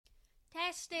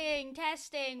Testing.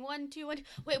 1, 2, 1, 2.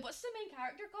 Wait, what's the main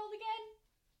character called again?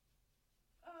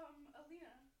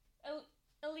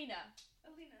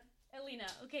 Alina.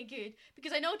 Okay, good.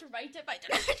 Because I know how to write it, but I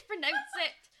don't know how to pronounce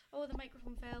it. Oh, the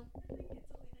microphone fell. I think it's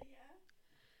Alina,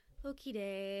 yeah. Okie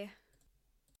day.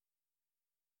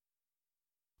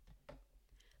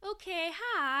 Okay,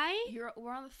 hi.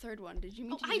 We're on the third one. Did you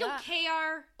mean to do I that? don't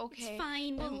care. Okay. It's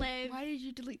fine, we'll live. Why did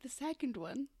you delete the second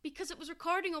one? Because it was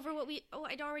recording over what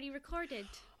I'd already recorded.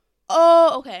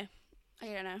 Oh, okay. I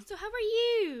get it now. So how are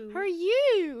you? How are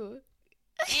you?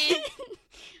 Eh.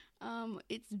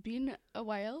 It's been a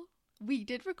while. We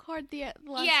did record the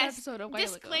last episode a while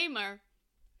ago. Disclaimer.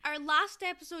 Our last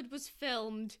episode was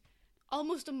filmed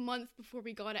almost a month before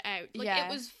we got it out. Yeah.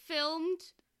 It was filmed...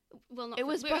 Well, not. It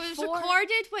was it was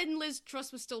recorded when Liz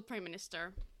Truss was still Prime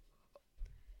Minister.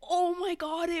 Oh my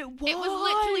god, it was! It was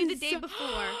literally the day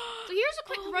before. So here's a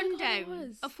quick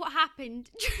rundown of what happened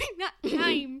during that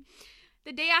time.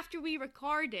 The day after we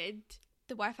recorded,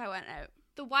 the Wi-Fi went out.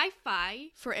 The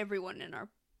Wi-Fi for everyone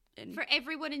for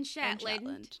everyone in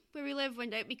Shetland, where we live,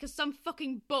 went out because some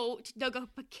fucking boat dug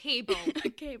up a cable.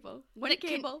 One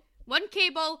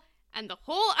cable, and the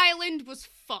whole island was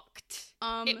fucked.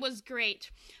 It was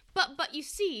great. But you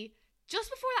see,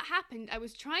 just before that happened, I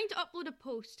was trying to upload a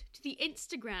post to the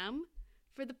Instagram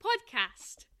for the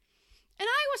podcast. And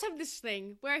I always have this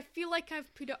thing where I feel like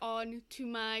I've put it on to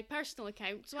my personal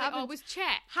account, so I always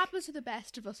check. Happens to the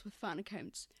best of us with fan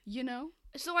accounts, you know?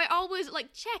 So I always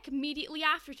check immediately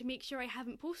after to make sure I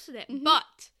haven't posted it. Mm-hmm.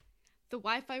 But the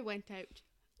Wi-Fi went out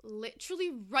literally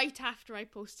right after I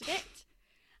posted it.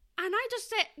 And I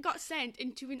just got sent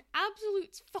into an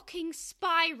absolute fucking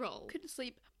spiral. Couldn't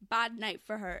sleep. Bad night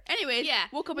for her. Anyways, yeah.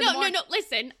 Woke up in the morning. No,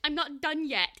 listen. I'm not done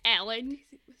yet, Ellen.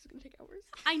 This is going to take hours.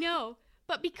 I know.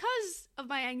 But because of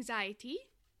my anxiety,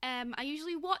 I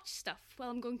usually watch stuff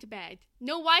while I'm going to bed.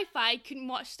 No Wi-Fi, couldn't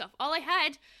watch stuff. All I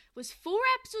had was 4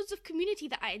 episodes of Community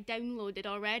that I had downloaded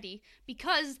already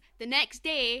because the next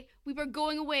day we were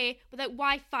going away without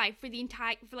Wi-Fi for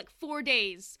 4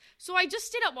 days. So I just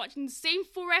stayed up watching the same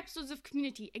 4 episodes of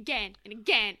Community again and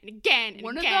again and again and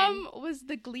One again. of them was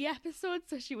the Glee episode,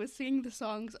 so she was singing the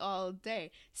songs all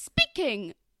day.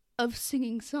 Speaking of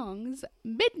singing songs,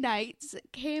 Midnights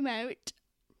came out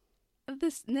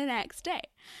the next day.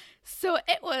 So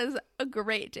it was a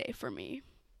great day for me.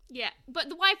 Yeah, but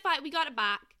the Wi-Fi, we got it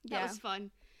back. That was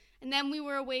fun. And then we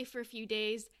were away for a few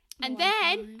days. And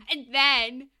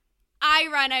then I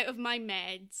ran out of my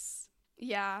meds.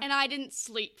 Yeah. And I didn't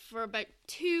sleep for about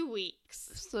 2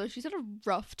 weeks. So she's had a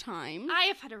rough time. I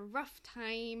have had a rough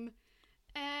time.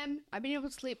 I've been able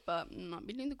to sleep, but not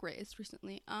been doing the greatest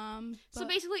recently. So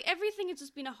basically everything has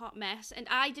just been a hot mess, and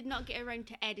I did not get around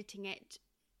to editing it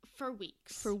for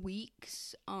weeks.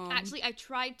 Actually, I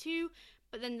tried to,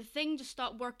 but then the thing just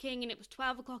stopped working, and it was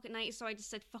 12 o'clock at night, so I just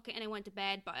said fuck it, and I went to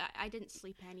bed, but I didn't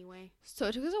sleep anyway. So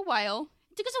it took us a while.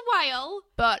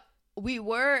 But we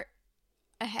were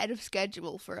ahead of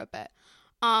schedule for a bit.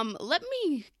 Let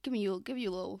me give you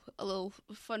a little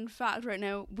fun fact right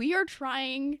now. We are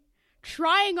trying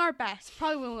our best.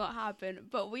 Probably will not happen,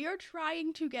 but we are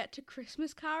trying to get to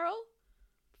Christmas Carol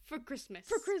for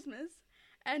Christmas.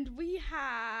 And we have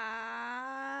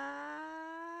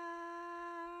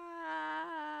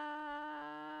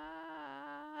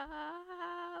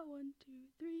 1, 2,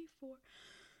 3, 4,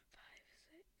 5,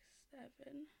 6,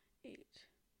 7, 8,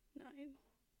 9.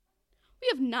 We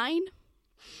have 9.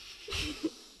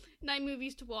 9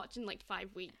 movies to watch in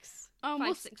 5 weeks.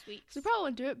 6 weeks. So we probably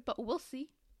won't do it, but we'll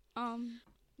see.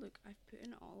 Look, I've put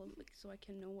in all of so I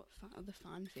can know what the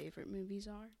fan favorite movies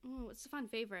are. Oh, what's the fan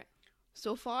favorite?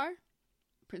 So far,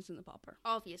 Prince and the Pauper.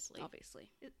 Obviously. I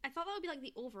thought that would be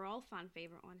the overall fan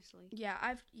favorite, honestly. Yeah,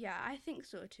 I think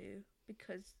so too,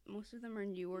 because most of them are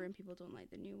newer and people don't like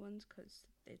the new ones because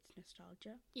it's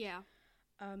nostalgia. Yeah.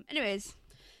 Anyways,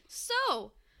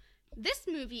 so this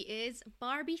movie is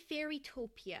Barbie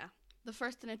Fairytopia. The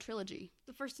first in a trilogy.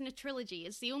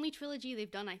 It's the only trilogy they've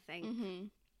done, I think. Mm-hmm.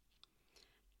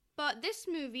 But this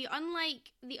movie,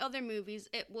 unlike the other movies,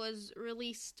 it was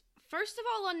released first of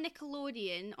all on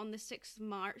Nickelodeon on the 6th of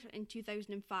March in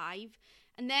 2005,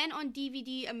 and then on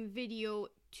DVD and video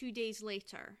 2 days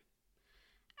later.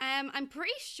 I'm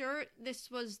pretty sure this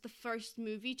was the first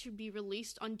movie to be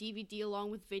released on DVD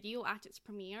along with video at its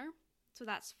premiere, so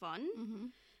that's fun.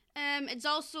 Mm-hmm. It's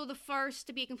also the first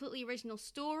to be a completely original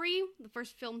story, the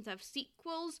first film to have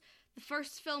sequels, the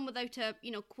first film without a,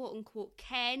 quote-unquote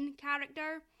Ken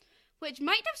character, which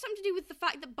might have something to do with the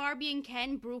fact that Barbie and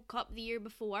Ken broke up the year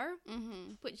before,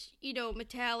 which,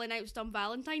 Mattel announced on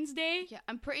Valentine's Day. Yeah,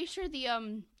 I'm pretty sure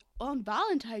on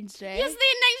Valentine's Day. Yes,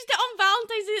 they announced it on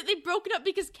Valentine's Day that they broken up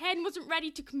because Ken wasn't ready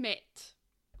to commit.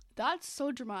 That's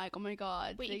so dramatic. Oh my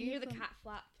god. Wait, you can hear the cat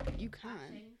flap. You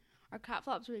can. Our cat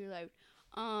flap's really loud.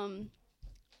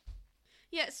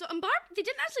 Yeah, so and they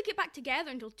didn't actually get back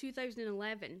together until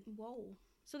 2011. Whoa.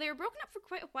 So they were broken up for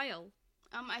quite a while.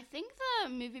 I think the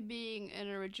movie being an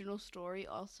original story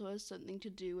also has something to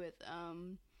do with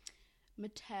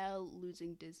Mattel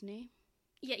losing Disney.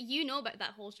 Yeah, you know about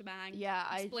that whole shebang. Yeah,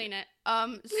 Explain it.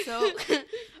 So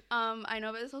I know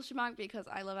about this whole shebang because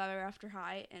I love Ever After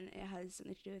High and it has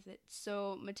something to do with it.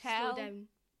 So Slow down.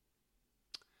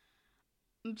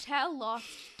 Mattel lost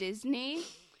Disney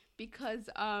because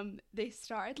they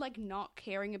started like not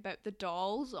caring about the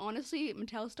dolls. Honestly,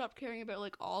 Mattel stopped caring about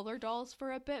like all their dolls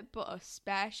for a bit, but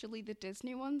especially the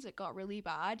Disney ones. It got really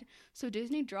bad. So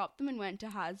Disney dropped them and went to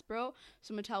Hasbro.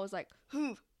 So Mattel was like,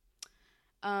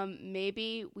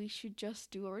 maybe we should just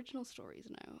do original stories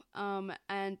now.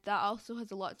 And that also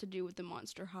has a lot to do with the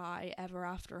Monster High, Ever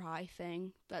After High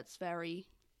thing. That's very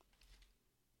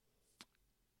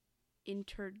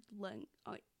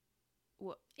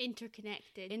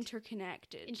Interconnected.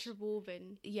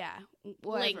 Interwoven. Yeah.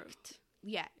 Whatever. Linked.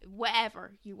 Yeah.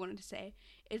 Whatever you wanted to say.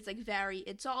 It's like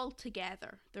it's all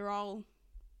together. They're all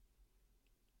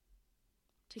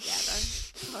together.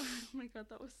 Oh my god,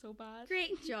 that was so bad.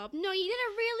 Great job. No, you did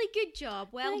a really good job.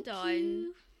 Well Thank done.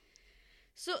 You.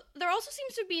 So there also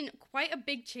seems to have been quite a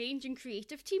big change in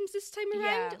creative teams this time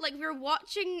around. Yeah. Like we were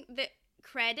watching the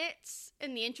credits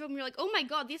in the intro and we were like, oh my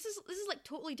god, this is like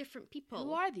totally different people.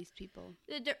 Who are these people?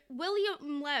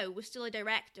 William Lau was still a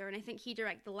director and I think he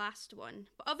directed the last one,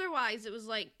 but otherwise it was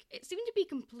like it seemed to be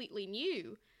completely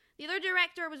new. The other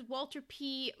director was Walter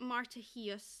P.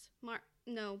 Martisius.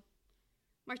 Martisius.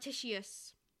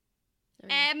 Martisius.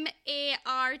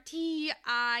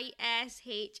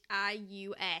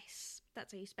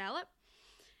 That's how you spell it.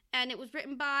 And it was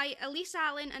written by Elise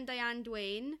Allen and Diane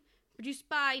Duane, produced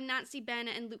by Nancy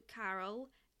Bennett and Luke Carroll,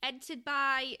 edited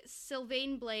by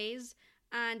Sylvain Blaise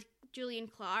and Julian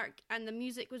Clark, and the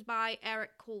music was by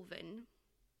Eric Colvin.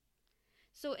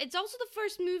 So it's also the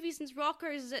first movie since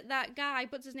Rockers that guy,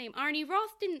 what's his name? Arnie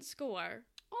Roth didn't score.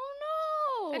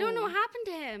 Oh no! I don't know what happened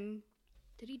to him.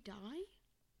 Did he die?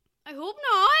 I hope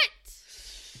not!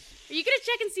 Are you gonna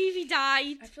check and see if he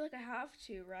died? I feel like I have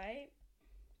to, right?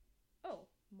 Oh,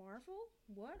 Marvel?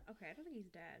 What? Okay, I don't think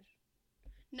he's dead.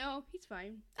 No, he's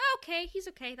fine. Okay, he's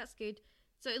okay, that's good.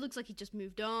 So it looks like he just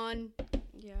moved on.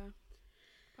 Yeah.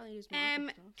 Probably just Marvel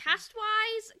stuff.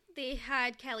 Cast-wise, they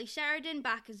had Kelly Sheridan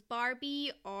back as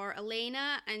Barbie or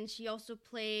Elena, and she also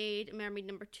played Mermaid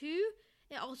Number 2.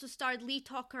 It also starred Lee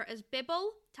Tucker as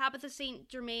Bibble, Tabitha St.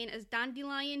 Germain as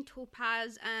Dandelion,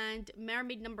 Topaz, and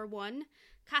Mermaid Number 1,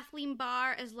 Kathleen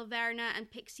Barr as Laverna and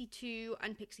Pixie 2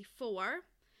 and Pixie 4,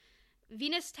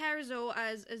 Venus Terzo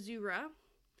as Azura,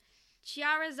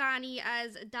 Chiara Zani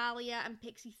as Dahlia and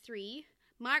Pixie 3,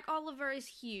 Mark Oliver as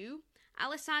Hugh,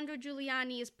 Alessandro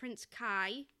Giuliani as Prince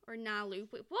Kai, or Nalu.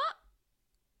 Wait, what?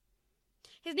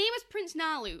 His name is Prince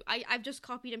Nalu. I've just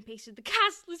copied and pasted the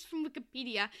cast list from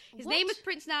Wikipedia. His name is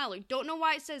Prince Nalu. Don't know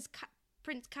why it says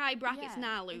Prince Kai brackets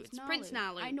Nalu. It's Nalu. Prince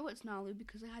Nalu. I know it's Nalu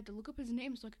because I had to look up his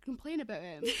name so I could complain about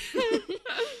him.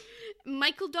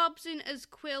 Michael Dobson as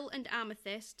Quill and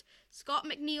Amethyst, Scott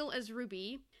McNeil as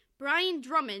Ruby, Brian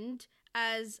Drummond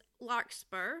as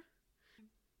Larkspur,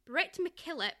 Britt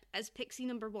McKillop as Pixie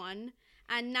Number 1,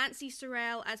 and Nancy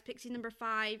Sorrell as Pixie Number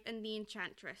 5 and the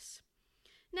Enchantress.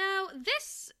 Now,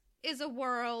 this is a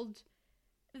world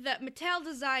that Mattel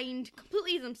designed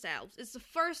completely themselves. It's the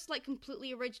first,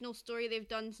 completely original story they've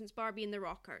done since Barbie and the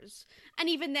Rockers. And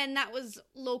even then, that was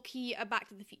low-key a Back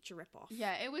to the Future ripoff.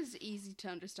 Yeah, it was easy to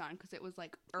understand because it was,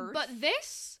 Earth. But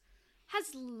this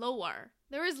has lore.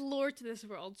 There is lore to this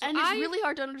world. So and it's really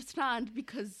hard to understand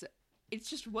because it's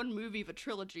just one movie of a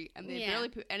trilogy, and they barely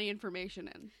put any information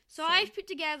in. So I've put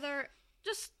together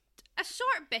just a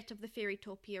short bit of the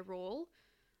Fairytopia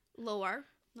lore.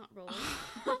 Not roller.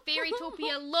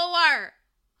 Fairytopia lore!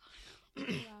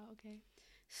 Yeah, okay.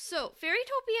 So,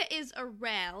 Fairytopia is a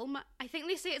realm. I think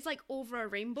they say it's over a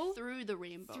rainbow. Through the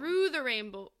rainbow. Through the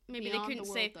rainbow. Maybe Beyond they couldn't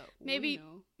the say.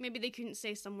 Maybe they couldn't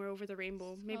say somewhere over the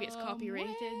rainbow. Maybe it's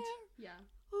copyrighted. Yeah.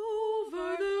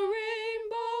 Over the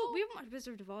rainbow. We haven't watched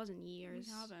Wizard of Oz in years.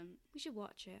 We haven't. We should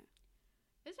watch it.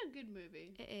 It's a good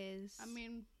movie. It is. I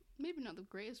mean, maybe not the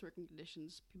greatest working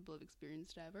conditions people have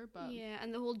experienced ever, but... Yeah,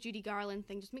 and the whole Judy Garland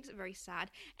thing just makes it very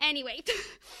sad. Anyway.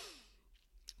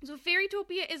 So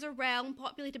Fairytopia is a realm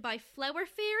populated by flower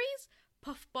fairies,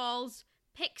 puffballs,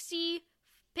 pixies,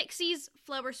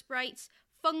 flower sprites,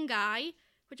 fungi,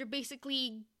 which are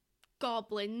basically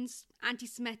goblins,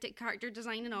 anti-Semitic character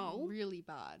design and all. Really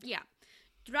bad. Yeah.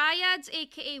 dryads,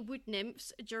 aka wood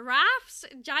nymphs, giraffes,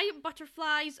 giant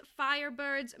butterflies,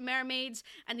 firebirds, mermaids,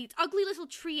 and these ugly little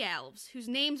tree elves whose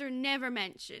names are never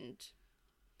mentioned.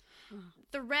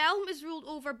 The realm is ruled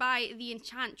over by the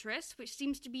Enchantress, which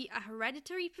seems to be a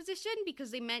hereditary position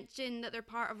because they mention that they're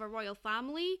part of a royal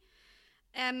family.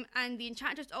 And the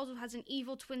Enchantress also has an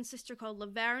evil twin sister called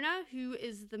Laverna, who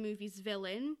is the movie's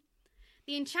villain.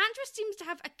 The Enchantress seems to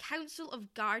have a council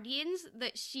of guardians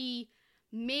that she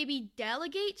maybe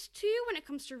delegates to when it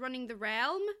comes to running the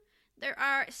realm. There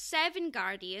are 7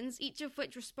 guardians, each of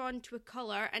which respond to a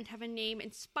colour and have a name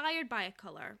inspired by a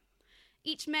colour.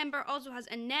 Each member also has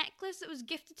a necklace that was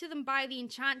gifted to them by the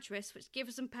Enchantress, which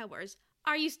gives them powers.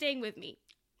 Are you staying with me?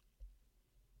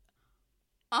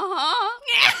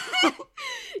 Uh-huh.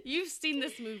 You've seen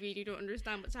this movie and you don't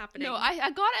understand what's happening. No,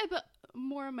 I got it a bit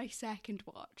more on my second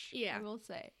watch. Yeah. I will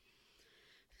say.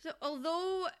 So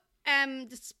although,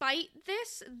 despite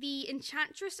this, the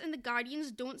Enchantress and the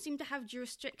Guardians don't seem to have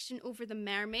jurisdiction over the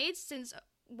mermaids, since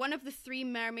one of the 3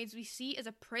 mermaids we see is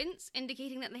a prince,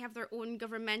 indicating that they have their own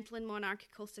governmental and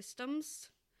monarchical systems.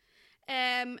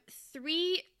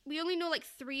 We only know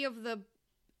 3 of the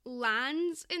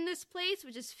lands in this place,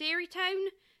 which is Fairytown,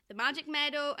 the Magic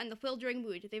Meadow, and the Wildering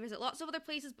Wood. They visit lots of other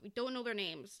places, but we don't know their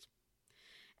names.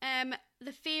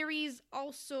 The fairies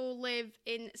also live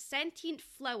in sentient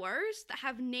flowers that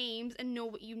have names and know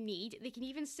what you need. They can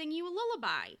even sing you a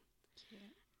lullaby.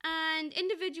 And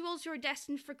individuals who are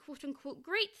destined for quote-unquote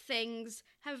great things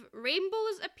have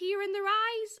rainbows appear in their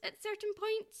eyes at certain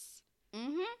points.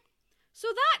 So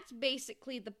that's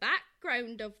basically the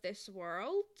background of this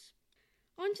world.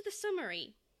 On to the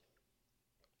summary.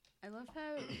 I love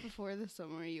how before the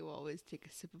summary you always take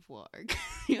a sip of water.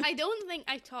 I don't think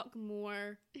I talk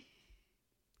more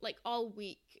all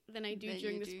week than I do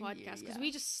during this podcast, because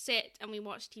we just sit and we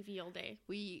watch TV all day.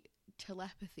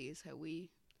 Telepathy is how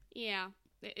we... Yeah.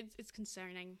 It's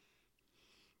concerning.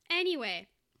 Anyway,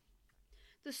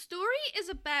 the story is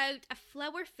about a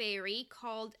flower fairy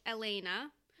called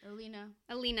Alina,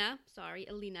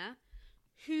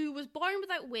 who was born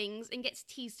without wings and gets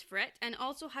teased for it, and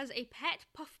also has a pet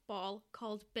puffball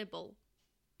called Bibble.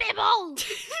 Bibble!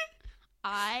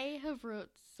 I have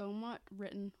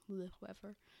written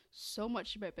so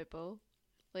much about Bibble.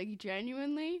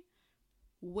 Genuinely,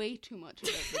 way too much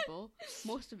about Bibble.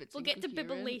 Most of it's We'll get to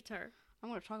Bibble later. I'm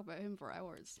going to talk about him for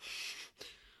hours.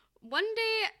 One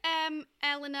day,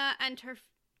 Elena and her...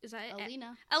 Is that it?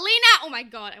 Alina! Oh my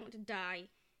god, I want to die.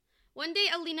 One day,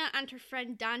 Alina and her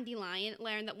friend Dandelion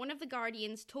learn that one of the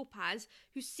guardians, Topaz,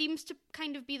 who seems to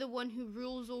kind of be the one who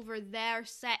rules over their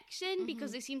section,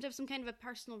 because they seem to have some kind of a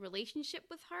personal relationship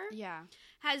with her,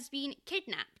 has been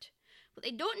kidnapped. But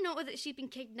they don't know that she's been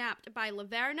kidnapped by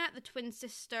Laverna, the twin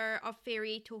sister of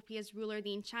Fairytopia's ruler,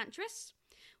 the Enchantress.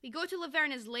 We go to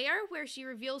Laverna's lair, where she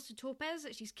reveals to Topaz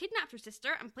that she's kidnapped her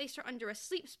sister and placed her under a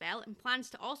sleep spell, and plans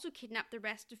to also kidnap the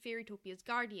rest of Fairytopia's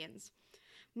guardians.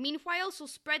 Meanwhile, she'll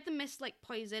spread the mist like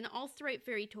poison all throughout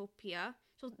Fairytopia.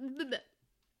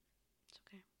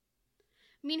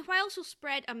 Meanwhile, she'll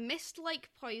spread a mist-like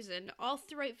poison all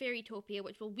throughout Fairytopia,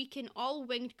 which will weaken all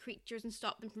winged creatures and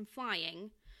stop them from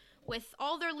flying. With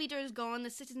all their leaders gone,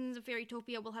 the citizens of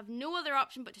Fairytopia will have no other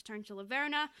option but to turn to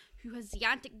Laverna, who has the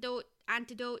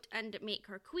antidote, and make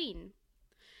her queen.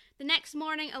 The next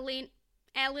morning, Alina!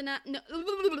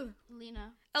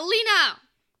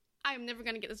 I'm never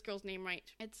going to get this girl's name right.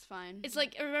 It's fine. It's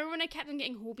remember when I kept on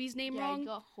getting Hobie's name wrong? Yeah, you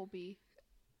got Hobie.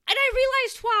 And I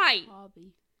realised why!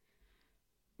 Hobie.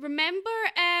 Remember,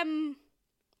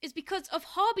 it's because of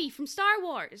Hobie from Star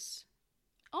Wars.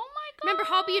 Oh my god! Remember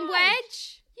Hobie and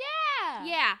Wedge? Yeah!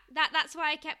 Yeah, that's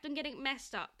why I kept on getting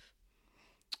messed up.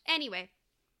 Anyway,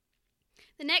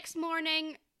 the next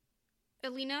morning,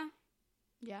 Alina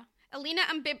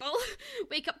and Bibble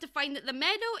wake up to find that the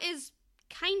meadow is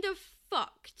kind of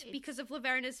fucked because of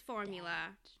Laverna's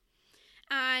formula.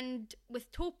 And with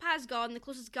Topaz gone, the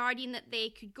closest guardian that they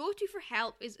could go to for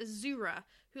help is Azura,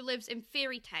 who lives in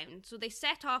Fairytown. So they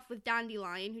set off with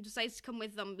Dandelion, who decides to come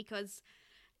with them because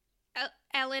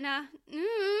Alina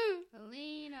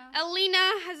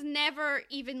has never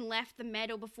even left the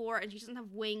meadow before, and she doesn't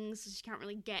have wings, so she can't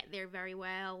really get there very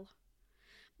well.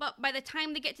 But by the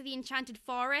time they get to the Enchanted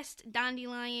Forest,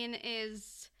 Dandelion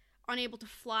is unable to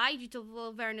fly due to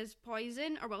Laverna's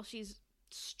poison, or she's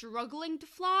struggling to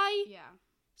fly. Yeah.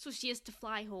 So she has to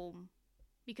fly home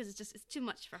because it's too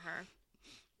much for her.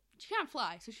 She can't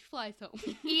fly, so she flies home.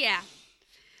 Yeah.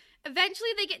 Eventually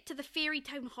they get to the Fairy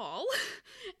Town Hall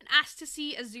and ask to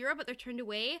see Azura, but they're turned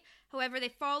away. However, they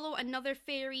follow another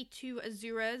fairy to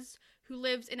Azura's, who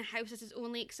lives in a house that is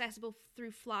only accessible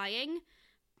through flying.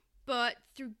 But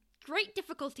through great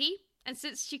difficulty, and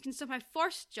since she can somehow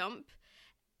force jump,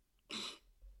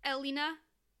 Alina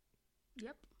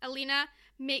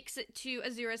makes it to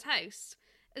Azura's house.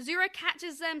 Azura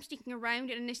catches them sneaking around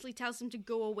and initially tells them to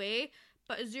go away,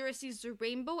 but Azura sees the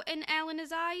rainbow in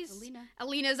Alina's eyes.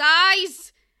 Alina's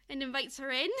eyes! And invites her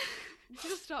in.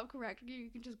 Just stop correcting you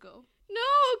can just go.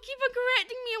 No, keep on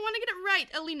correcting me. I want to get it right.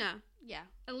 Alina. Yeah.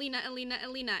 Alina.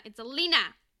 It's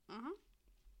Alina. Uh-huh.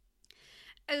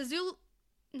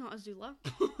 Not Azula.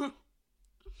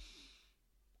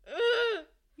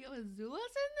 Yo,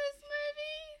 Azula's in this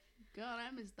movie? God,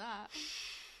 I missed that.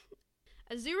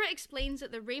 Azura explains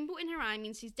that the rainbow in her eye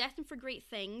means she's destined for great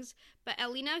things, but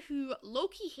Alina, who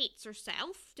low-key hates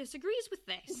herself, disagrees with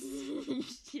this.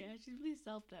 Yeah, she's really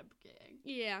self-deprecating.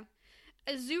 Yeah.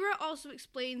 Azura also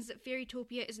explains that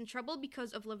Fairytopia is in trouble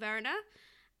because of Laverna,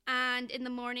 and in the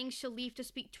morning she'll leave to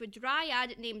speak to a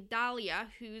dryad named Dahlia,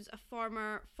 who's a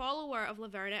former follower of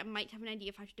Laverna and might have an idea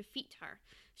of how to defeat her.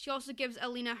 She also gives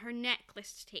Alina her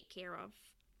necklace to take care of.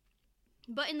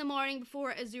 But in the morning,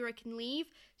 before Azura can leave,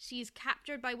 she's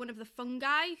captured by one of the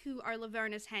fungi, who are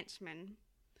Laverna's henchmen.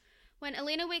 When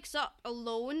Alina wakes up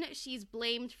alone, she's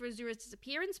blamed for Azura's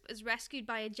disappearance, but is rescued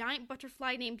by a giant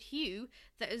butterfly named Hugh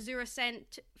that Azura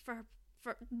sent for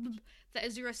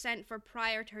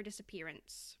prior to her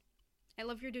disappearance. I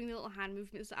love you're doing the little hand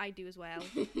movements that I do as well.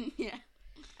 Yeah.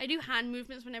 I do hand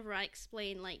movements whenever I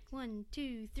explain, like 1,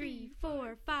 2, 3,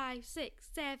 4, 5, 6,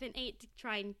 7, 8 to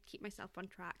try and keep myself on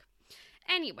track.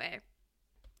 Anyway,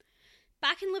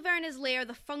 back in Laverna's lair,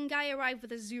 the fungi arrive with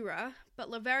Azura,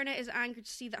 but Laverna is angry to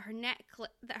see that her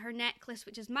necklace,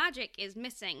 which is magic, is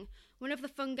missing. One of the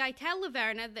fungi tell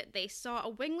Laverna that they saw a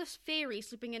wingless fairy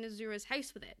sleeping in Azura's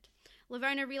house with it.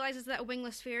 Laverna realizes that a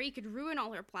wingless fairy could ruin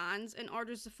all her plans and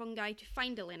orders the fungi to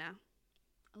find Alina.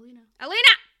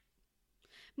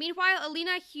 Meanwhile,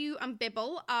 Alina, Hugh, and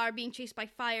Bibble are being chased by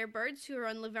firebirds who are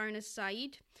on Laverna's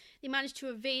side. They manage to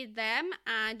evade them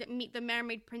and meet the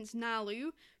mermaid prince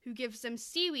Nalu, who gives them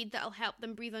seaweed that'll help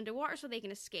them breathe underwater so they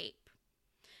can escape.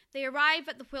 They arrive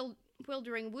at the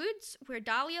Wildering Woods, where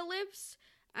Dahlia lives,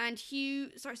 and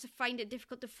Hugh starts to find it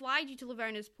difficult to fly due to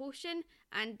Laverna's potion,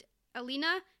 and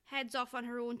Alina heads off on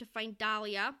her own to find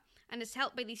Dahlia, and is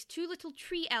helped by these two little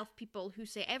tree elf people who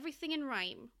say everything in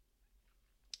rhyme.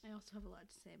 I also have a lot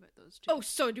to say about those two. Oh,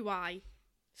 so do I.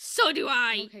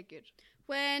 Okay, good.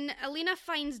 When Alina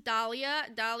finds Dahlia,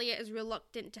 Dahlia is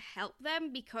reluctant to help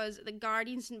them because the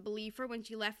Guardians didn't believe her when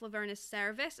she left Laverna's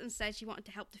service and said she wanted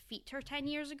to help defeat her 10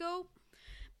 years ago.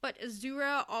 But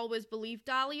Azura always believed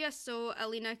Dahlia, so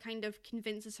Alina kind of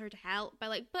convinces her to help by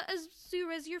like, but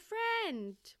Azura's your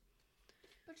friend.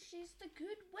 But she's the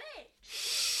good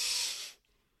witch.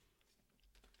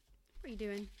 What are you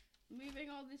doing? Moving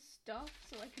all this stuff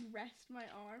so I can rest my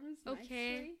arms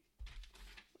Okay. nicely.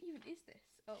 What even is this?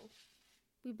 Oh.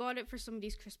 We bought it for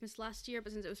somebody's Christmas last year,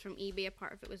 but since it was from eBay, a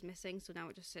part of it was missing, so now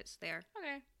it just sits there.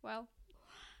 Okay, well.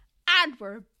 And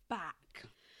we're back.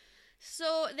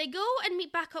 So they go and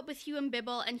meet back up with Hugh and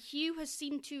Bibble, and Hugh has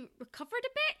seemed to recovered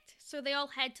a bit, so they all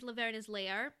head to Laverna's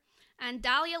lair. And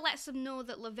Dahlia lets them know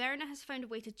that Laverna has found a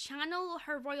way to channel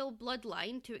her royal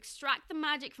bloodline to extract the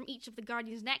magic from each of the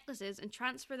Guardians' necklaces and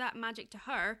transfer that magic to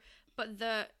her, but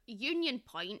the union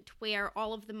point where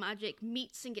all of the magic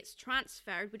meets and gets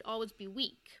transferred would always be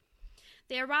weak.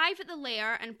 They arrive at the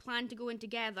lair and plan to go in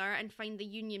together and find the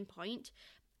union point,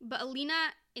 but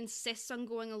Alina insists on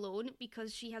going alone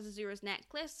because she has Azura's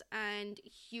necklace and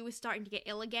Hugh is starting to get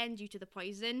ill again due to the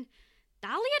poison.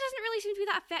 Dahlia doesn't really seem to be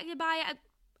that affected by it.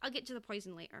 I'll get to the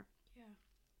poison later. Yeah.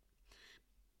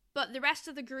 But the rest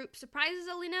of the group surprises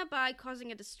Alina by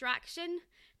causing a distraction.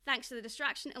 Thanks to the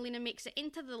distraction, Alina makes it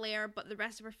into the lair, but the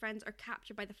rest of her friends are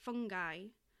captured by the fungi.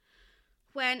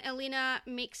 When Alina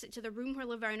makes it to the room where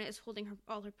Laverna is holding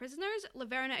all her prisoners,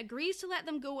 Laverna agrees to let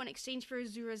them go in exchange for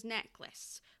Azura's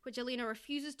necklace, which Alina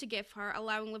refuses to give her,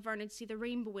 allowing Laverna to see the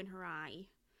rainbow in her eye.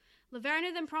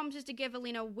 Laverna then promises to give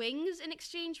Alina wings in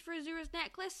exchange for Azura's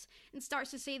necklace, and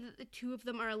starts to say that the two of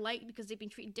them are alike because they've been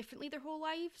treated differently their whole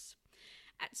lives.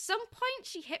 At some point,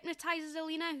 she hypnotizes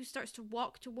Alina, who starts to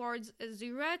walk towards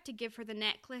Azura to give her the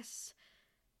necklace.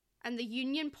 And the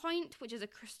union point, which is a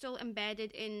crystal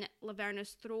embedded in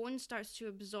Laverna's throne, starts to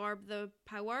absorb the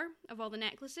power of all the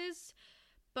necklaces.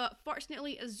 But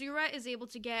fortunately, Azura is able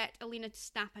to get Alina to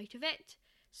snap out of it.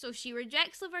 So she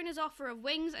rejects Laverna's offer of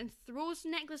wings and throws the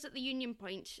necklace at the union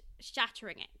point,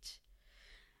 shattering it.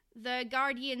 The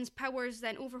Guardian's powers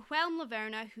then overwhelm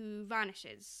Laverna, who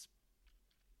vanishes.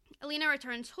 Alina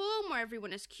returns home where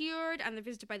everyone is cured and they're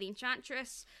visited by the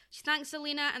Enchantress. She thanks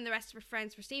Alina and the rest of her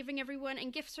friends for saving everyone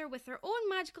and gifts her with her own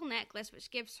magical necklace, which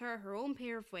gives her own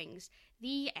pair of wings.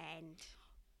 The end.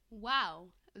 Wow,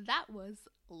 that was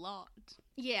a lot.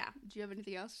 Yeah. Do you have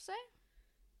anything else to say?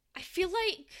 I feel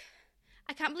like,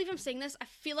 I can't believe I'm saying this, I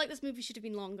feel like this movie should have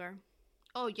been longer.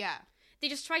 Oh, yeah. They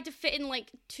just tried to fit in,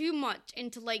 like, too much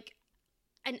into, like,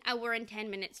 an hour and 10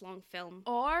 minutes long film.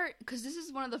 Or, because this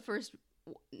is one of the first,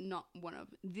 not one of,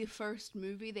 the first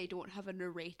movie they don't have a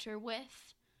narrator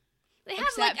with. They have,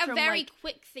 like, a very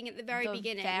quick thing at the very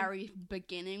beginning. Very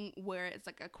beginning, where it's,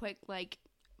 like, a quick, like,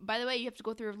 by the way, you have to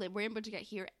go through a rainbow to get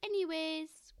here. Anyways,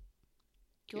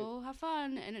 go have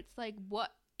fun. And it's like,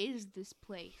 what is this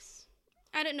place?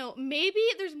 I don't know. Maybe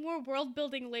there's more world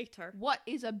building later. What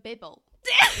is a bibble?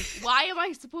 Why am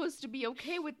I supposed to be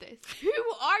okay with this? Who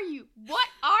are you? What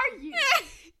are you?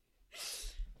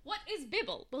 What is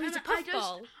Bibble? Well, he's a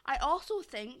puffball. I also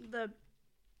think the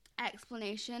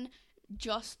explanation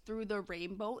just through the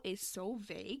rainbow is so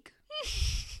vague.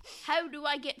 How do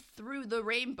I get through the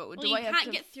rainbow? Well, you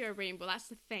can't get through a rainbow, that's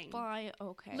the thing.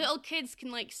 Okay. Little kids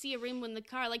can, like, see a rainbow in the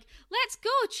car, like, let's go,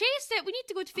 chase it, we need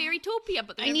to go to Fairytopia,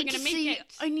 but they're never going to make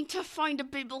it. I need to find a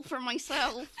Bibble for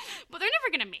myself. But they're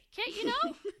never going to make it, you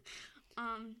know?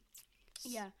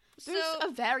 Yeah. There's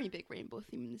a very big rainbow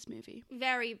theme in this movie.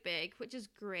 Very big, which is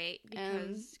great,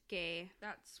 because gay.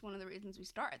 That's one of the reasons we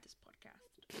started this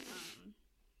podcast.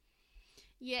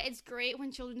 Yeah, it's great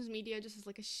when children's media just has,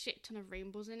 like, a shit ton of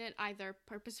rainbows in it, either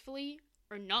purposefully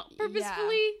or not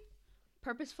purposefully. Yeah.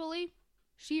 Purposefully,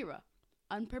 She-Ra.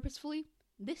 Unpurposefully,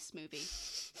 this movie.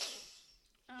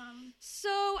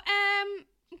 So,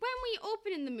 when we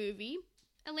open in the movie,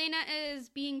 Elena is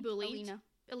being bullied.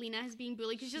 Alina is being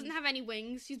bullied because she doesn't have any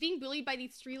wings. She's being bullied by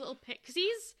these 3 little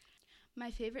pixies. My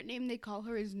favorite name they call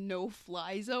her is No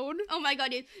Fly Zone. Oh my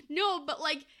god, no, but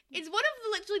like, it's one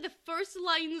of literally the first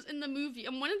lines in the movie,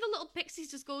 and one of the little pixies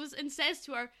just goes and says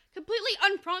to her, completely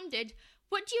unprompted,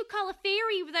 "What do you call a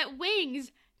fairy without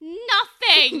wings?"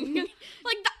 Nothing!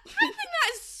 Like, I think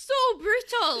that is so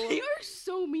brutal. They are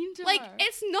so mean to her. Like,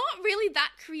 it's not really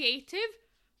that creative,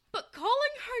 but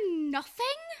calling her nothing?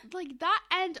 Like that,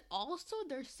 and also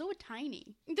they're so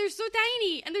tiny. They're so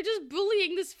tiny, and they're just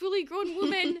bullying this fully grown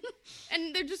woman,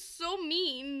 and they're just so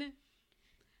mean.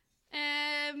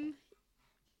 And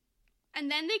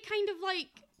then they kind of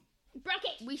like...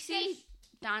 Bracket! We see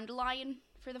Dandelion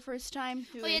for the first time.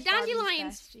 Oh yeah,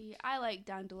 Dandelion's... I like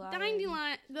Dandelion.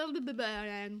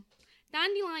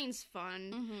 Dandelion's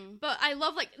fun, but I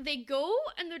love, like, they go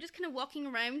and they're just kind of walking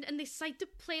around and they decide to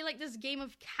play, like, this game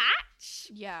of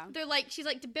catch. Yeah. They're like, she's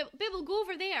like, Bibble, go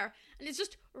over there. And it's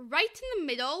just right in the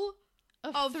middle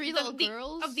of 3 little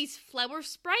girls. Of these flower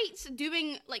sprites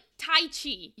doing, like, Tai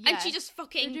Chi. Yeah. And she just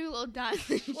fucking... They do a little dance.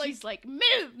 She's like, me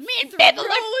and Bibble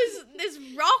throws this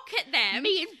rock at them.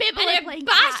 Me and Bibble and it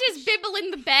bashes catch. Bibble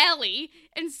in the belly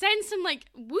and sends him, like,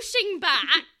 whooshing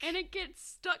back. And it gets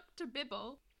stuck to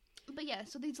Bibble. But yeah,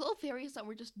 so these little fairies that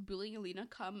were just bullying Alina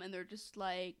come, and they're just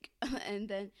like, and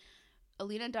then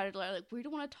Alina and Dandelion are like, we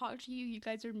don't want to talk to you, you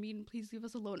guys are mean, please leave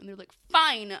us alone. And they're like,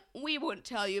 fine, we won't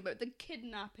tell you about the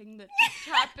kidnapping that just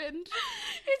happened.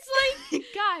 It's like,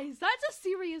 guys, that's a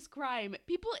serious crime.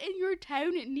 People in your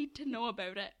town need to know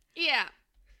about it. Yeah.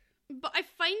 But I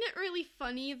find it really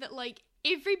funny that, like,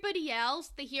 everybody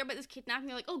else, they hear about this kidnapping,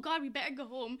 they're like, oh god, we better go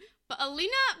home. But Alina,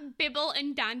 Bibble,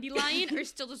 and Dandelion are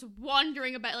still just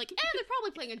wandering about, like, they're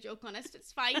probably playing a joke on us,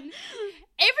 it's fine.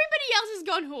 Everybody else has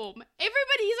gone home.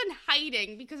 Everybody's in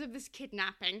hiding because of this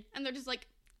kidnapping. And they're just like,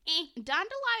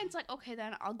 Dandelion's like, okay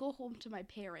then, I'll go home to my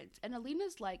parents. And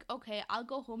Alina's like, okay, I'll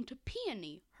go home to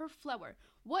Peony, her flower.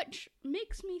 Which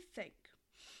makes me think,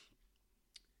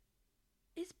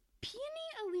 is Peony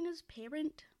Alina's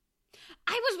parent?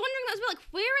 I was wondering that as well, like,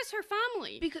 where is her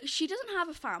family? Because she doesn't have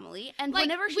a family, and like,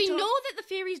 whenever we know that the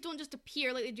fairies don't just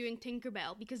appear like they do in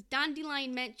Tinkerbell, because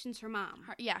Dandelion mentions her mom.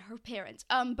 Her parents.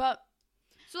 But...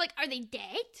 So, like, are they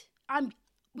dead?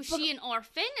 Was she an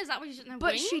orphan? Is that why she doesn't have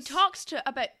wings? But she talks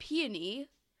about Peony,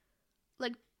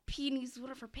 like, Peony's one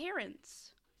of her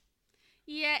parents.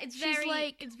 Yeah, it's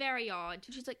very odd.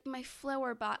 She's like, my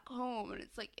flower back home, and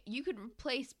it's like, you could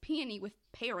replace Peony with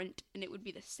parent, and it would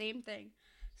be the same thing.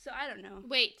 So, I don't know.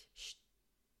 Wait. Shh.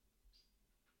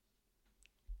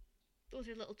 Those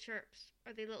are little chirps.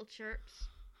 Are they little chirps?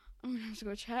 I'm gonna have to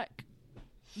go check.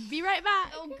 Be right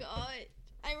back. Oh, God.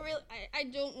 I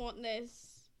don't want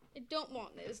this. I don't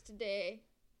want this today.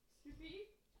 Snoopy?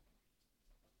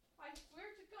 I swear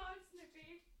to God,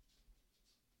 Snoopy.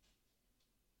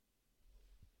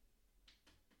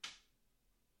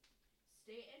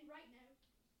 Stay in right now.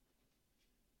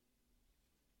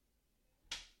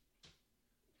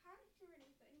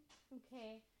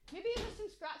 Okay. Maybe it was some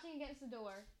scratching against the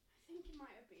door. I think it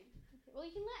might have been. Okay. Well,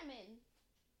 you can let him in.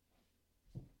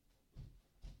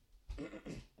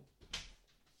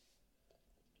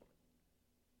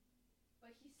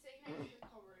 Like, he's sitting next to the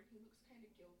cupboard. He looks kind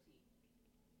of guilty.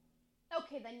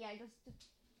 Okay, then, yeah, just...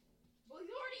 Well,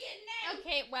 he's already in now!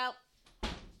 Okay, well...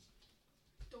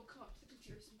 Don't come up to the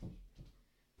computer.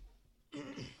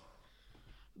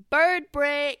 Bird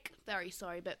break! Very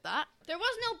sorry about that. There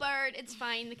was no bird. It's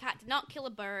fine. The cat did not kill a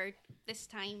bird this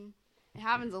time. It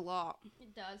happens a lot.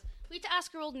 It does. We had to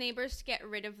ask our old neighbours to get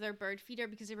rid of their bird feeder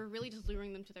because they were really just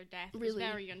luring them to their death. It was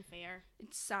very unfair.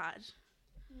 It's sad.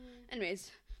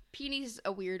 Anyways, Peeny's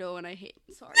a weirdo and I hate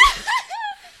him. Sorry.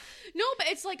 No, but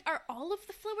it's like, are all of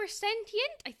the flowers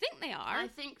sentient? I think they are. I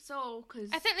think so, because...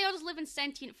 I think they all just live in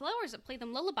sentient flowers that play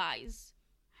them lullabies.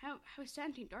 How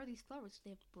sentient are these flowers? Do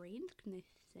they have brains? Can they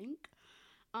think?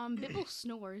 Bibble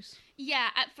snores. Yeah,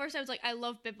 at first I was like, I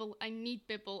love Bibble. I need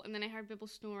Bibble. And then I heard Bibble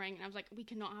snoring, and I was like, we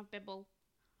cannot have Bibble.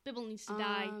 Bibble needs to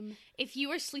die. If you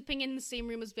were sleeping in the same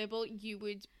room as Bibble, you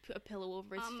would put a pillow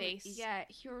over his face. Yeah,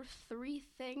 here are 3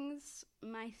 things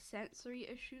my sensory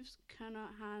issues cannot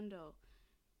handle.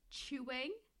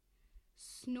 Chewing,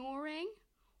 snoring,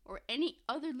 or any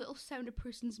other little sound a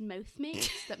person's mouth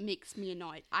makes that makes me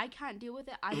annoyed. I can't deal with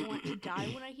it. I want to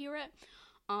die when I hear it.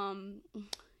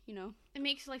 You know. It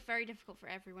makes life very difficult for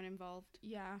everyone involved.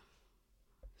 Yeah.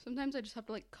 Sometimes I just have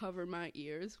to, like, cover my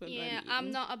ears when I'm eating.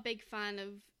 I'm not a big fan of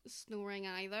snoring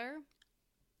either.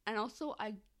 And also,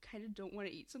 I kind of don't want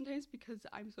to eat sometimes because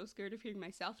I'm so scared of hearing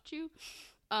myself chew.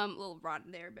 Little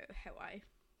rant there about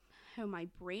how my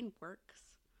brain works.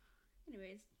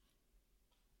 Anyways.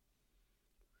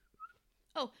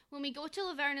 Oh, when we go to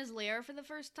Laverna's lair for the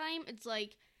first time, it's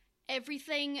like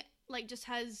everything like just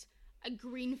has a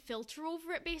green filter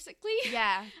over it, basically.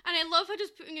 Yeah. And I love how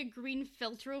just putting a green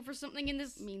filter over something in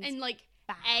this means in like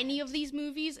bad. Any of these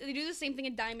movies, they do the same thing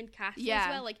in Diamond Castle as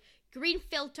well. Like green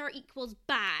filter equals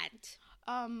bad.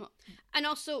 And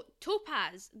also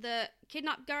Topaz, the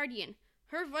kidnapped guardian,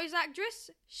 her voice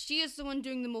actress, she is the one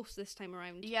doing the most this time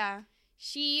around. Yeah.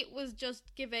 She was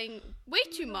just giving way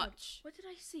too much. What did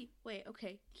I see? Wait,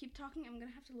 okay. Keep talking. I'm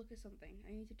gonna have to look at something.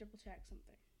 I need to double check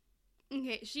something.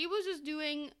 Okay, she was just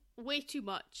doing way too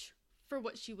much for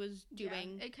what she was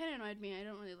doing. Yeah, it kind of annoyed me. I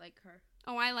don't really like her.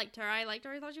 Oh, I liked her. I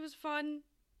thought she was fun.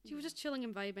 She was just chilling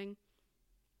and vibing.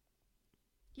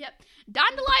 Yep.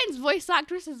 Dandelion's voice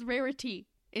actress is Rarity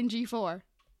in G4.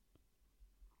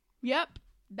 Yep.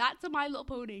 That's a My Little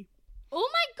Pony. Oh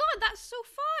my god, that's so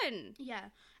fun. Yeah.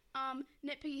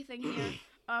 Nitpicky thing here.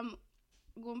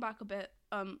 Going back a bit.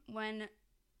 When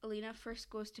Alina first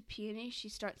goes to Peony, she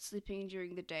starts sleeping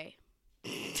during the day.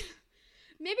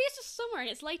 Maybe it's just summer and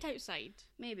it's light outside.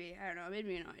 Maybe. I don't know. It made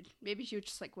me annoyed. Maybe she was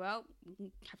just like, well,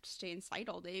 we have to stay inside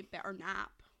all day. Better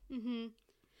nap. Mm-hmm.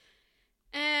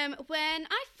 When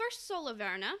I first saw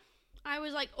Laverna, I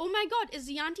was like, oh my god, is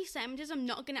the anti-Semitism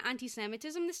not going to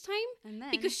anti-Semitism this time? And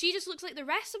then, because she just looks like the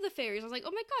rest of the fairies. I was like,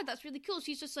 oh my god, that's really cool.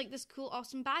 She's just like this cool,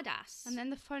 awesome badass. And then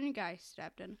the fun guy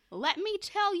stepped in. Let me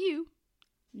tell you,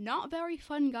 not very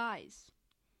fun guys.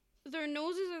 Their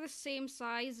noses are the same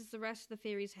size as the rest of the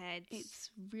fairies' heads.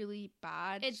 It's really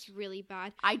bad. It's really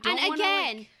bad. I don't And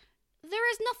again, like...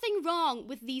 there is nothing wrong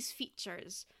with these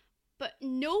features, but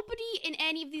nobody in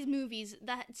any of these movies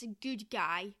that's a good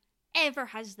guy ever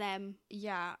has them.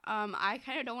 Yeah, I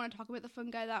kind of don't want to talk about the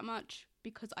fun guy that much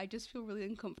because I just feel really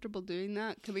uncomfortable doing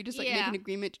that. Can we just make an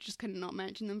agreement to just kind of not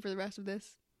mention them for the rest of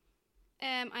this?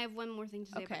 I have one more thing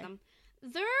to say about them.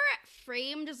 They're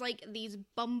framed as like these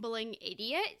bumbling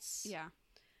idiots. Yeah.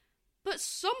 But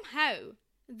somehow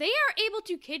they are able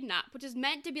to kidnap what is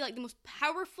meant to be like the most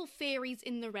powerful fairies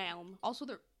in the realm. Also,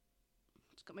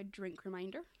 it's got my drink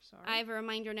reminder. Sorry. I have a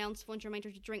reminder now on the phone to remind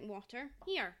her to drink water.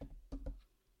 Here.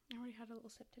 I already had a little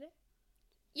sip today.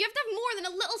 You have to have more than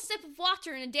a little sip of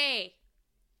water in a day.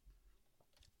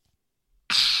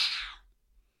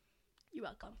 You're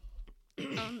welcome.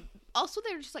 Also,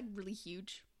 they're just like really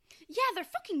huge. Yeah, they're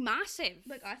fucking massive.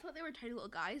 Like, I thought they were tiny little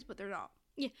guys, but they're not.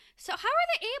 Yeah. So how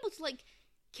are they able to like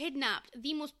kidnap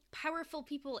the most powerful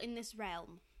people in this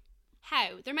realm?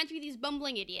 How? They're meant to be these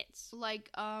bumbling idiots. Like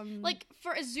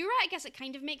for Azura, I guess it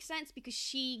kind of makes sense because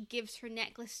she gives her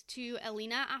necklace to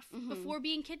Alina before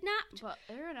being kidnapped. But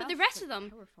the rest of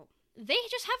them, they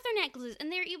just have their necklaces and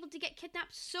they're able to get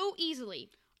kidnapped so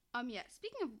easily. Yeah,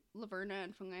 speaking of Laverna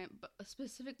and fungi, but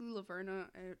specifically Laverna,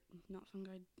 not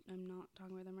fungi, I'm not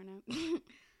talking about them right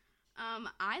now.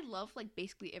 I love, like,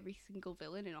 basically every single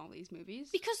villain in all these movies.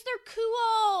 Because they're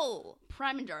cool!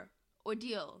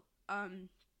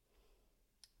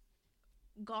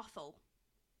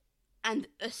 and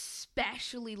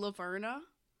especially Laverna.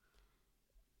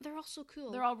 They're all so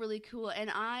cool. They're all really cool, and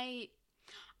I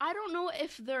don't know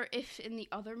if in the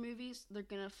other movies they're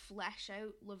gonna flesh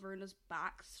out Laverna's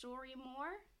backstory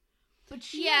more, but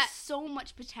she has so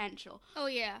much potential. Oh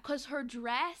yeah, because her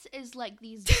dress is like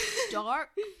these dark.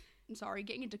 I'm sorry,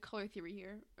 getting into color theory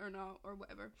here, or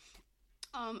whatever.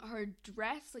 Her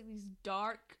dress like these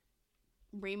dark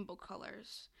rainbow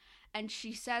colors, and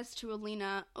she says to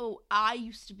Alina, "Oh, I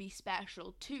used to be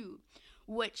special too,"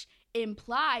 which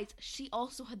implies she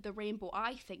also had the rainbow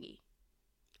eye thingy.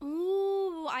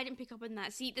 Ooh, I didn't pick up on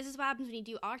that. See, this is what happens when you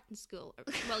do art in school.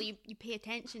 Well, you pay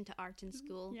attention to art in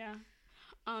school. Yeah.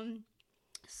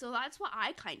 So that's what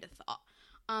I kind of thought.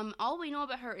 All we know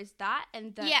about her is that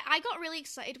and that. Yeah, I got really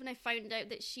excited when I found out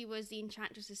that she was the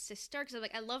Enchantress's sister, because I'm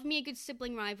like, I love me a good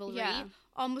sibling rivalry,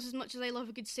 almost as much as I love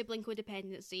a good sibling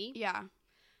codependency. Yeah.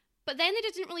 But then they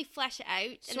didn't really flesh it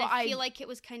out, and I feel like it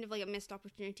was kind of like a missed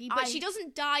opportunity. But she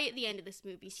doesn't die at the end of this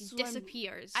movie. She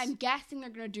disappears. I'm guessing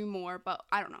they're going to do more, but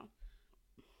I don't know.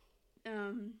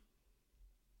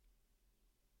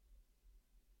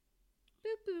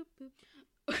 Boop, boop,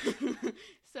 boop.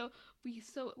 So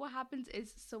what happens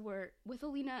is, we're with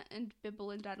Alina and Bibble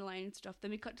and Dandelion and stuff,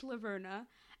 then we cut to Laverna,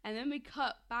 and then we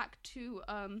cut back to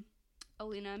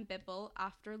Alina and Bibble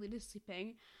after Alina's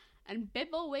sleeping. And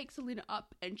Bibble wakes Alina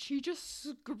up, and she just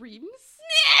screams,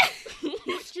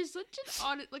 which is such an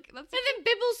odd, like, that's. And then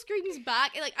Bibble screams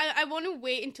back. Like, I want to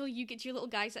wait until you get to your little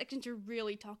guy section to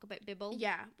really talk about Bibble.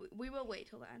 Yeah, we will wait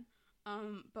till then.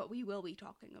 But we will be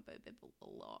talking about Bibble a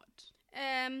lot.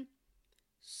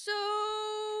 So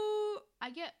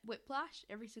I get whiplash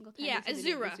every single time. Yeah,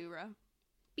 Azura.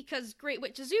 Because Great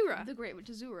Witch Azura. The Great Witch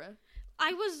Azura.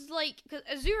 I was like, because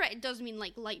Azura, it does mean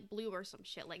like light blue or some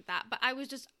shit like that. But I was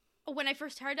just, when I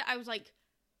first heard it, I was like,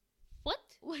 what?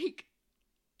 Like,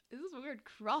 is this a weird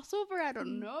crossover I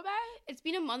don't know about? It's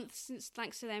been a month since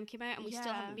Thanks to Them came out, and we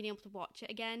still haven't been able to watch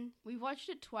it again. We watched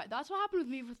it twice. That's what happened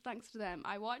with me with Thanks to Them.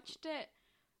 I watched it,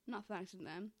 not Thanks to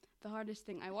Them, the hardest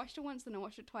thing. I watched it once, then I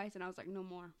watched it twice, and I was like, no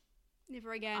more.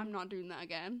 Never again. I'm not doing that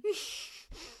again.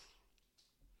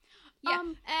 Yeah.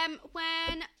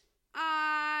 When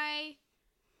I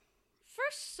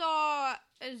first saw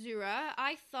Azura,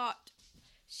 I thought,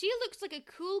 she looks like a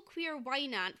cool queer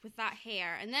wine ant with that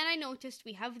hair. And then I noticed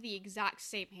we have the exact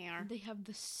same hair. They have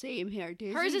the same hair,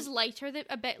 Daisy. Hers is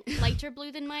a bit lighter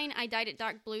blue than mine. I dyed it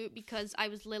dark blue because I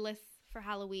was Lilith for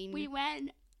Halloween. We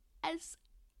went as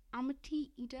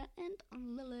Amatita and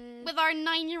Lilith. With our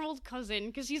 9-year-old cousin,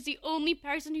 because he's the only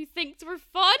person who thinks we're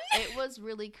fun. It was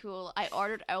really cool. I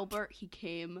ordered Albert. He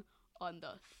came on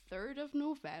the 3rd of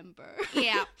November.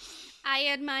 Yeah. I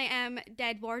had my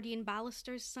Dead Wardian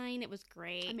Ballisters sign. It was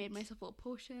great. I made myself a little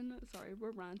potion. Sorry,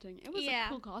 we're ranting. It was a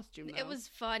cool costume, though. It was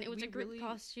fun. It was a group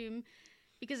costume.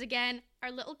 Because, again, our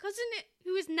little cousin,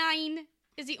 who is 9,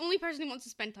 is the only person who wants to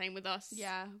spend time with us.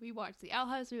 Yeah, we watched The Owl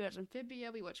House, we watched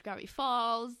Amphibia, we watched Gravity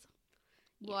Falls,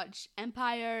 watched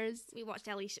Empires. We watched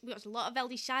a lot of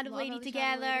LD Shadow Lady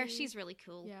together. She's really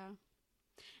cool. Yeah.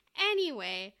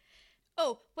 Anyway,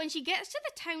 when she gets to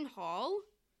the town hall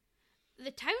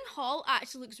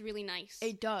actually looks really nice.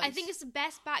 It does. I think it's the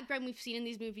best background we've seen in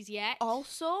these movies yet.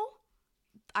 Also,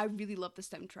 I really love the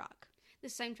soundtrack. The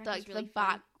soundtrack is really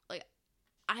fun.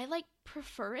 I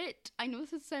prefer it. I know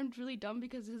this sounds really dumb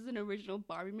because this is an original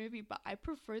Barbie movie, but I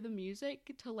prefer the music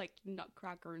to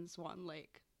Nutcracker and Swan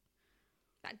Lake.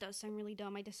 That does sound really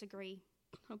dumb. I disagree.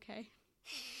 Okay.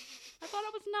 I thought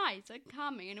it was nice and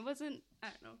calming, and it wasn't, I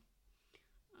don't know.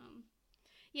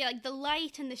 Yeah, the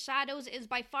light and the shadows is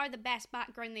by far the best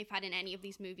background they've had in any of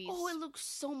these movies. Oh, it looks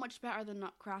so much better than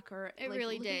Nutcracker. It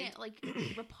really did.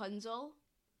 At, Rapunzel,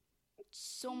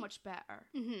 so much better.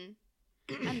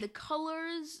 Mm-hmm. And the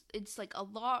colors, it's a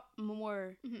lot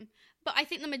more. Mm-hmm. But I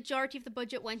think the majority of the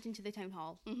budget went into the town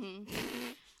hall. Mm-hmm.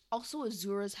 Also,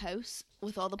 Azura's house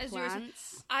with all the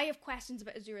plants. I have questions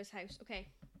about Azura's house. Okay,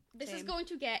 this is going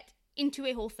to get into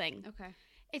a whole thing. Okay.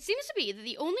 It seems to be that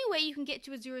the only way you can get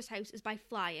to Azura's house is by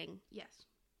flying. Yes.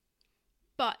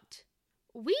 But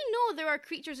we know there are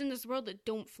creatures in this world that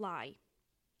don't fly.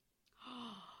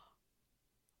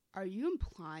 Are you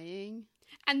implying?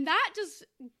 And that just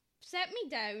set me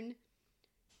down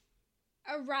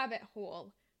a rabbit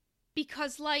hole.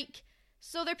 Because,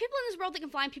 so there are people in this world that can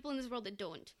fly and people in this world that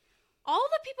don't. All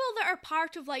the people that are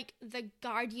part of, the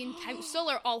Guardian Council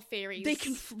are all fairies. They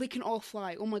can all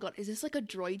fly. Oh my god, is this a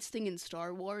droids thing in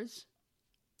Star Wars?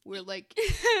 Where,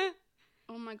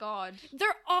 oh my god.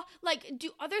 They're all,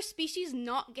 do other species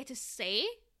not get a say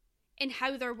in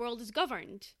how their world is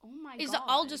governed? Oh my god. Is it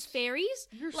all just fairies?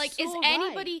 You're is so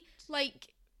anybody,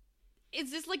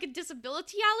 is this like a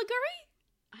disability allegory?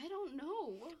 I don't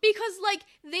know. Because, like,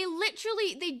 they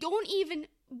don't even,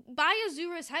 by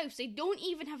Azura's house, they don't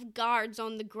even have guards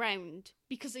on the ground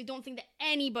because they don't think that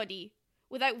anybody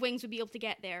without wings would be able to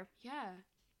get there. Yeah.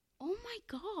 Oh my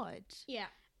god. Yeah.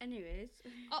 Anyways.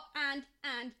 Oh, and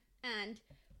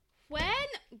when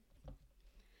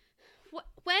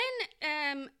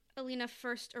Alina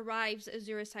first arrives at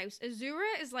Azura's house,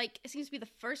 Azura is like, seems to be the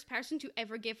first person to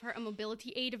ever give her a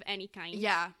mobility aid of any kind.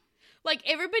 Yeah. Like,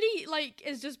 everybody, like,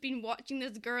 has just been watching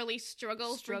this girly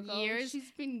struggle for years.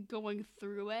 She's been going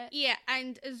through it. Yeah,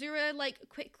 and Azura, like,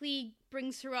 quickly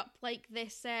brings her up, like,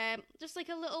 this, just, like,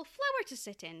 a little flower to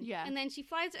sit in. Yeah. And then she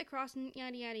flies it across and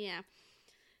yada, yada, yada.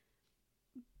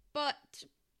 But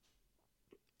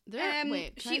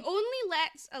she only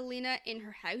lets Alina in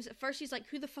her house. At first, she's like,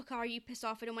 who the fuck are you? Pissed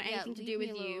off. I don't want anything to do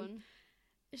with you.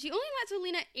 She only lets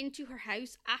Alina into her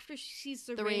house after she sees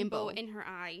the rainbow in her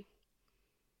eye.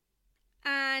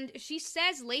 And she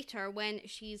says later, when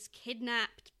she's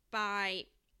kidnapped by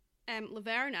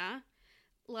Laverna,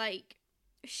 like,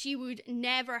 she would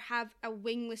never have a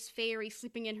wingless fairy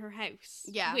sleeping in her house,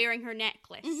 wearing her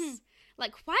necklace. Mm-hmm.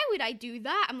 Like, why would I do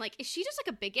that? I'm like, is she just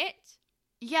like a bigot?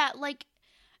 Yeah, like,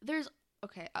 there's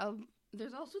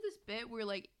also this bit where,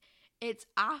 like, it's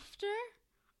after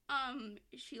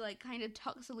she, like, kind of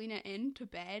tucks Alina into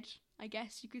bed, I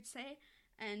guess you could say,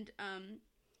 and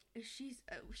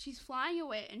she's flying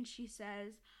away, and she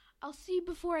says, I'll see you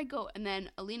before I go. And then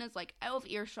Alina's, like, out of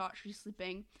earshot, she's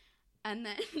sleeping. And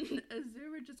then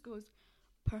Azura just goes,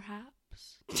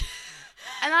 perhaps.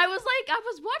 And I was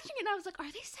watching it, and I was like, are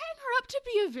they setting her up to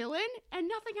be a villain? And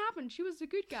nothing happened. She was a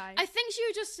good guy. I think she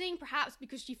was just saying perhaps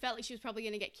because she felt like she was probably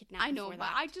going to get kidnapped. I know, but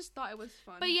I just thought it was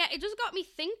fun. But yeah, it just got me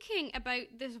thinking about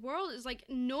this world. It's like,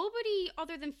 nobody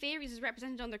other than fairies is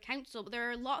represented on their council, but there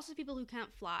are lots of people who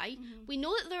can't fly. Mm-hmm. We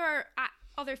know that there are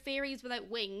other fairies without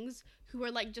wings who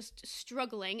are, like, just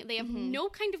struggling. They have no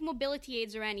kind of mobility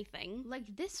aids or anything.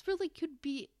 Like, this really could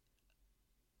be...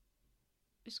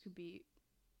 This could be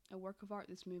a work of art,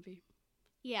 this movie.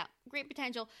 Yeah, great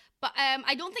potential. But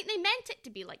I don't think they meant it to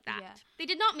be like that. Yeah. They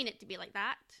did not mean it to be like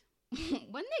that.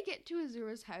 When they get to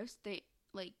Azura's house, they,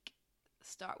 like,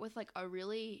 start with, like, a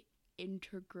really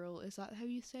integral... Is that how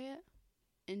you say it?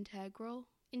 Integral,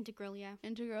 yeah.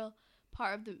 Integral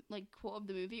part of the, like, quote of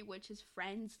the movie, which is,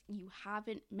 friends you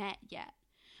haven't met yet.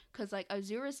 Because, like,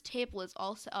 Azura's table is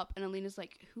all set up, and Alina's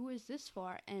like, who is this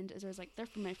for? And Azura's like, they're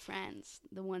for my friends,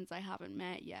 the ones I haven't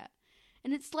met yet.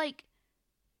 And it's like,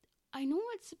 I know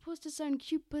it's supposed to sound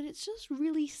cute, but it's just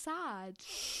really sad.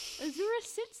 Azura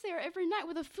sits there every night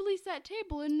with a fully set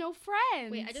table and no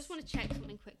friends. Wait, I just want to check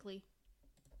something quickly.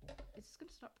 Is this going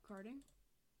to stop recording?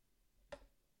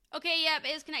 Okay, yep,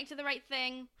 it is connected to the right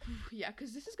thing. Yeah,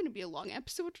 because this is going to be a long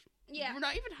episode. Yeah. We're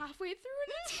not even halfway through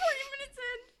and it's 40 minutes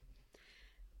in.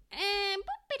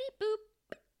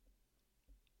 Boop-bitty-boop.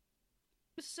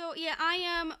 So, yeah, I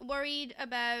am worried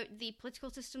about the political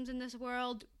systems in this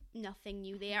world. Nothing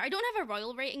new there. I don't have a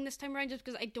royal rating this time around just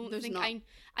because I don't think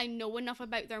I know enough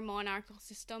about their monarchical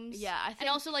systems. Yeah, I think... And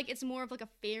also, like, it's more of, like, a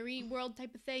fairy world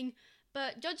type of thing.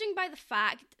 But judging by the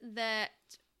fact that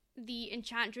the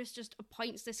Enchantress just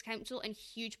appoints this council and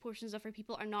huge portions of her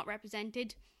people are not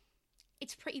represented,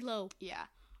 it's pretty low. Yeah.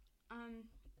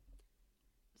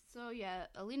 So, yeah,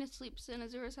 Alina sleeps in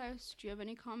Azura's house. Do you have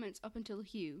any comments up until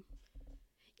Hugh?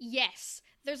 Yes.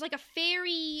 There's, like, a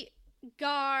fairy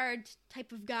guard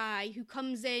type of guy who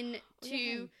comes in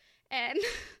to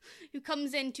who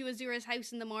comes into Azura's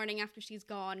house in the morning after she's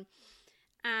gone,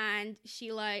 and he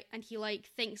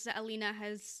thinks that Alina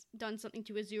has done something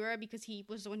to Azura because he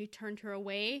was the one who turned her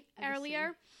away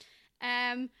earlier.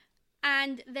 And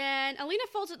then Alina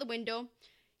falls out the window.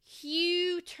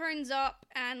 Hugh turns up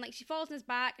and, like, she falls on his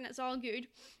back and it's all good.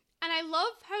 And I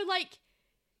love how, like,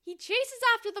 he chases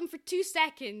after them for 2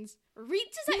 seconds,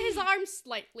 reaches at his arm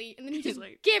slightly, and then he just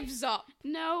gives up.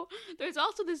 No, there's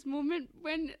also this moment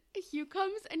when Hugh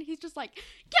comes and he's just like,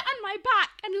 get on my back!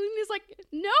 And Alina's like,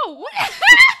 no! Yeah,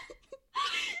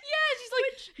 she's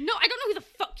like, no, I don't know who the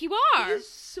fuck you are! It's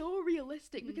so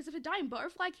realistic, because if a dying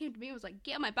butterfly came to me and was like,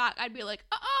 get on my back, I'd be like,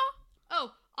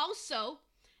 Oh, also,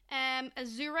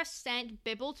 Azura sent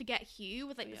Bibble to get Hugh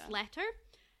with, like, this letter,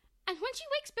 and when she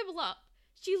wakes Bibble up,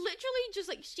 she literally just,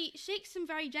 like, she shakes him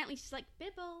very gently. She's like,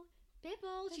 Bibble,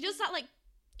 Bibble. She does that, like,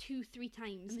 2-3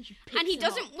 times. And he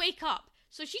doesn't wake up.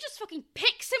 So she just fucking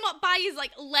picks him up by his,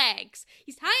 like, legs.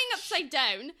 He's hanging upside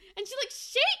down. And she, like,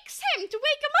 shakes him to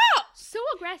wake him up. So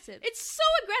aggressive. It's so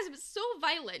aggressive. It's so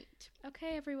violent.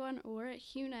 Okay, everyone. We're at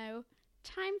Hugh now.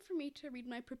 Time for me to read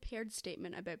my prepared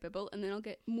statement about Bibble. And then I'll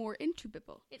get more into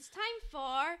Bibble. It's time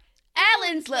for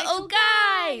Ellen's Little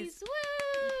Guys!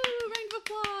 Woo! Round of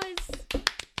applause.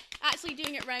 Actually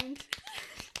doing it round.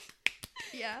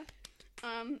 Yeah.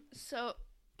 So,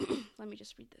 let me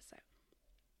just read this out.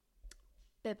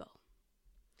 Bibble.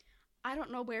 I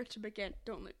don't know where to begin.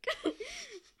 Don't look.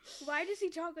 Why does he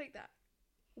talk like that?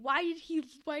 Why does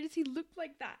he look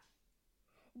like that?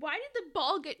 Why did the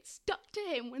ball get stuck to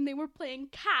him when they were playing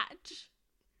catch?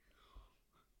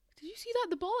 Did you see that?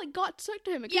 The ball got stuck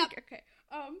to him. Yeah. Okay.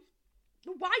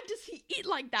 Why does he eat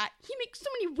like that? He makes so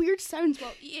many weird sounds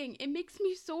while eating. It makes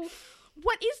me so...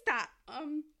 What is that?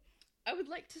 I would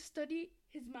like to study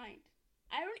his mind.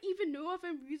 I don't even know if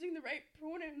I'm using the right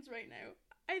pronouns right now.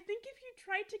 I think if you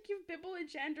tried to give Bibble a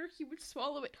gender, he would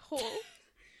swallow it whole. That's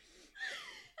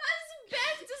the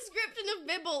best description of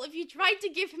Bibble. If you tried to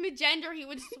give him a gender, he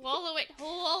would swallow it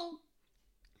whole.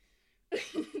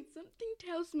 Something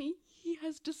tells me he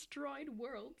has destroyed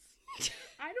worlds.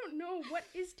 I don't know what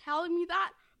is telling me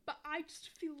that, but I just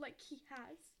feel like he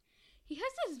has. He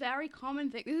has this very common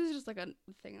thing. This is just like a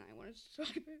thing that I wanted to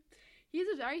talk about. He has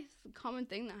a very common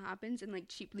thing that happens in like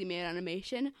cheaply made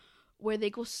animation where they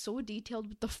go so detailed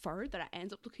with the fur that it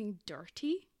ends up looking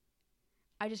dirty.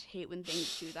 I just hate when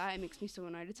things do that. It makes me so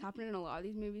annoyed. It's happened in a lot of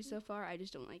these movies so far. I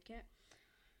just don't like it.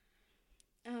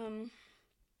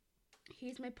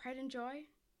 He's my pride and joy.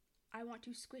 I want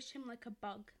to squish him like a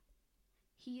bug.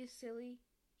 He is silly.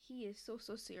 He is so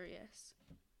serious.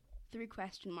 3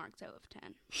 question marks out of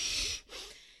 10.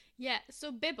 Yeah,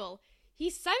 so Bibble,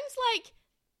 he sounds like...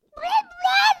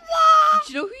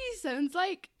 Do you know who he sounds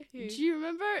like? Who? Do you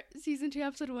remember season 2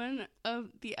 episode 1 of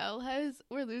The Owl House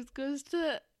where Luz goes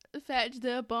to fetch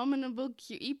the abominable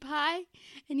cutie pie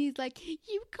and he's like,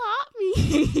 you caught me?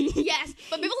 Yes,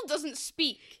 but Bibble doesn't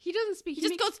speak. He doesn't speak. He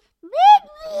just goes...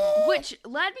 Which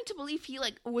led me to believe he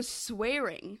like was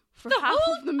swearing for the half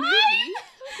whole of the movie.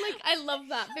 Like, I love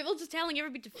that. Bibble just telling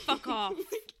everybody to fuck off.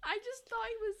 I just thought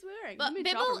he was swearing. But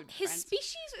Bibble, his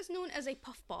species is known as a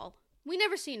puffball. We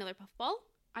never see another puffball.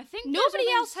 I think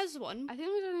nobody else has one. I think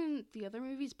there's one in the other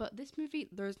movies, but this movie,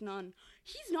 there's none.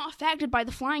 He's not affected by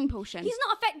the flying potion. He's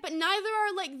not affected, but neither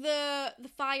are like the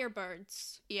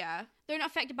firebirds. Yeah. They're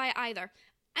not affected by it either.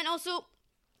 And also,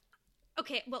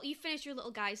 okay, well, you finish your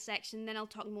little guys section, then I'll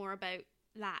talk more about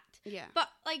that. Yeah. But,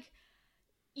 like,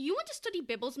 you want to study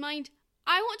Bibble's mind?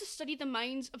 I want to study the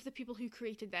minds of the people who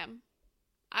created them.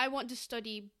 I want to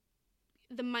study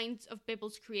the minds of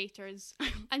Bibble's creators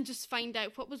and just find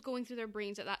out what was going through their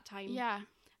brains at that time. Yeah.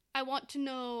 I want to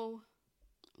know...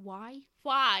 Why?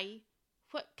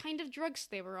 What kind of drugs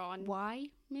they were on.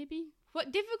 Why, maybe?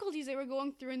 What difficulties they were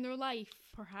going through in their life.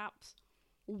 Perhaps.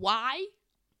 Why?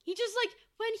 He just, like,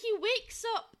 when he wakes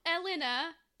up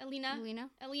Alina. When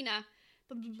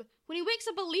he wakes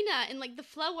up Alina in, like, the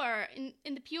flower in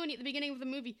the peony at the beginning of the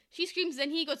movie, she screams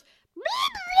and he goes...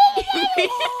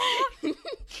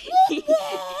 He's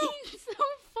so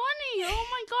funny. Oh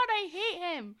my god, I hate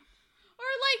him. Or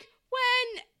like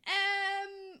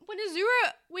when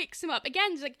Azura wakes him up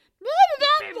again, he's like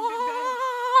just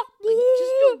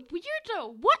a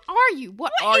weirdo. What are you?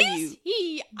 What are you?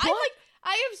 He? I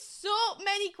have so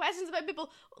many questions about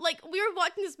people. Like, we were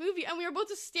watching this movie and we were both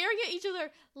just staring at each other,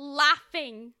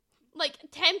 laughing. Like,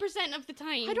 10% of the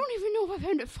time. I don't even know if I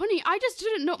found it funny. I just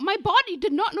didn't know. My body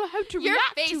did not know how to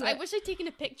react to it. Your face, I wish I'd taken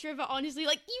a picture of it, honestly.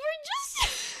 Like, you were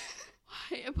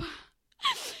just...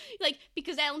 Like,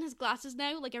 because Ellen has glasses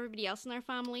now, like everybody else in our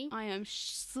family. I am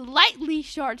slightly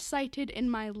short-sighted in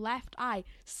my left eye.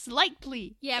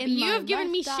 Slightly. Yeah, but you have given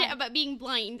me shit about being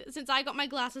blind since I got my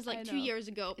glasses like 2 years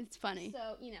ago. It's funny.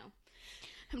 So, you know.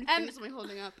 How many fingers am I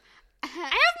holding up? I have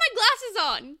my glasses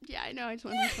on. Yeah, I know. I just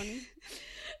want to be funny.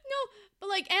 No, but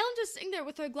like Ellen just sitting there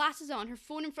with her glasses on, her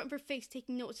phone in front of her face,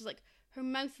 taking notes, is like her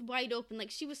mouth wide open, like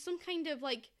she was some kind of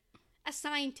like a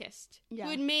scientist who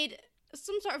had made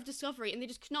some sort of discovery, and they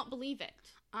just could not believe it.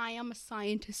 I am a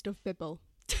scientist of Bibble.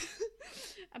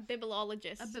 A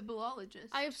Bibbleologist. A Bibbleologist.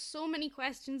 I have so many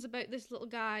questions about this little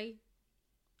guy.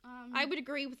 I would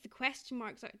agree with the question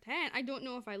marks out of 10. I don't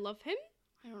know if I love him.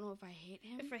 I don't know if I hate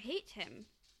him. If I hate him.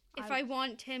 If I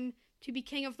want him to be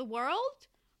king of the world.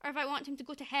 Or if I want him to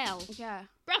go to hell. Yeah.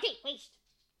 Brocky, waste.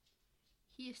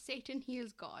 He is Satan, he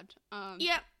is God.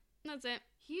 Yep, that's it.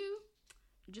 Hugh,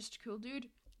 just a cool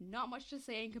dude. Not much to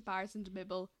say in comparison to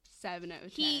Bibble. 7 out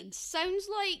of 10. He sounds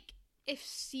like if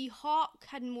Seahawk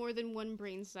had more than one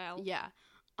brain cell. Yeah.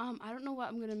 I don't know what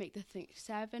I'm gonna make the thing.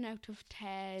 7 out of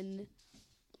 10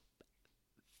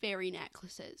 fairy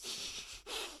necklaces.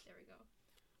 There we go.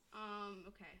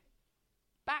 Okay.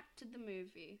 Back to the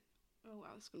movie. Oh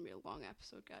wow, this is gonna be a long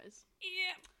episode, guys.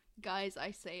 Yeah. Guys, I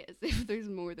say it as if there's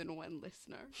more than one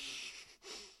listener.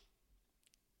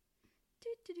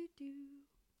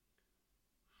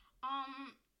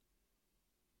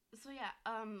 So yeah,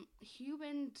 Hugh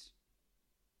and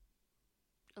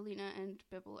Alina and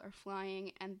Bibble are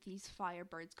flying, and these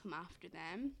firebirds come after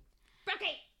them.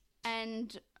 Rocky!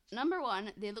 And number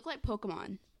one, they look like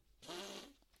Pokemon.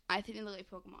 I think they look like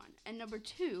Pokemon. And number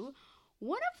two,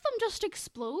 one of them just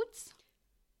explodes.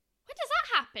 When does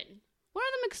that happen? One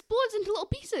of them explodes into little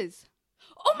pieces.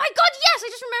 Oh my god, yes! I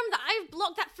just remembered that. I've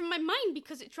blocked that from my mind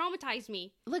because it traumatized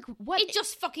me. Like, what? It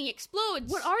just fucking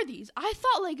explodes. What are these? I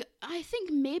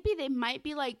think maybe they might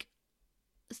be, like,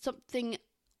 something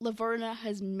Laverna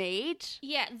has made.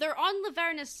 Yeah, they're on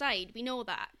Laverna's side. We know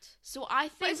that. So I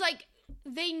think... But it's like,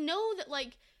 they know that,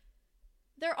 like,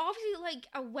 they're obviously, like,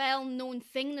 a well-known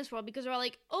thing in this world because they're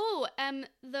like, oh,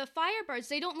 the firebirds,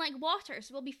 they don't like water,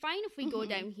 so we'll be fine if we go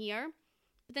down here.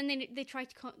 But then they try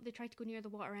to go near the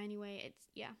water anyway. It's,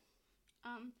 yeah.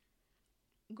 I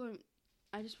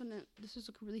just want to... This is,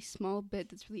 like, a really small bit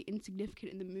that's really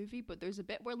insignificant in the movie, but there's a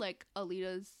bit where, like,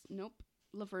 Laverna's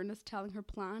telling her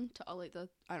plan to all, like, the,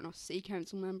 I don't know, city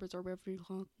council members or whatever you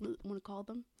want to call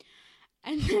them.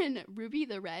 And then Ruby,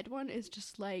 the red one, is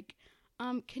just like,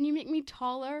 can you make me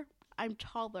taller? I'm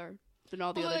taller than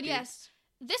all the other dudes. Yes.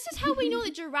 This is how we know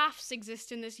that giraffes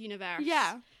exist in this universe.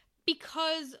 Yeah.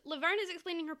 Because Laverna's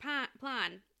explaining her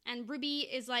plan, and Ruby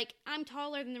is like, I'm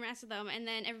taller than the rest of them, and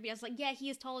then everybody else is like, yeah, he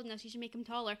is taller than us, you should make him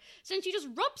taller. So then she just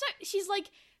rubs out, she's like,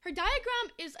 her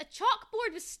diagram is a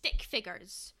chalkboard with stick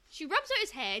figures. She rubs out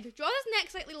his head, draws his neck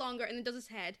slightly longer, and then does his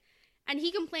head. And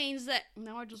he complains that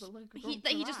now I just look like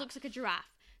he just looks like a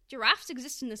giraffe. Giraffes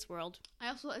exist in this world. I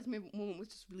also thought this moment was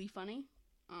just really funny.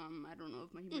 I don't know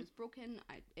if my humor is broken.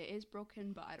 It is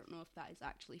broken, but I don't know if that is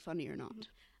actually funny or not.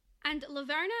 And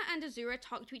Laverna and Azura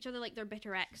talk to each other like they're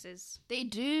bitter exes. They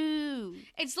do.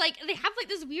 It's like they have like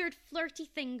this weird flirty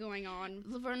thing going on.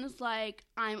 Laverna's like,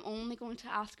 I'm only going to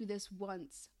ask you this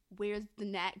once. Where's the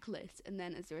necklace? And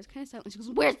then Azura's kind of silent. She goes,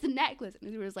 where's the necklace?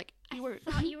 And Azura's like, I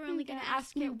thought you were only going to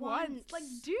ask me once. Like,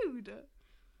 dude,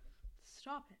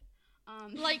 stop it.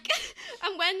 Like,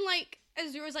 and when, like,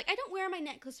 Azura's like, I don't wear my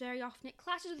necklace very often. It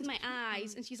clashes with my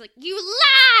eyes. And she's like, you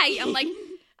lie! I'm like,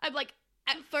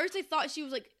 at first I thought she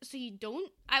was like, so you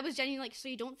don't? I was genuinely like, so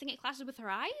you don't think it clashes with her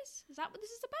eyes? Is that what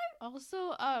this is about?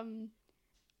 Also,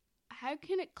 how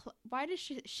can it, why does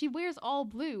she wears all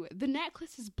blue. The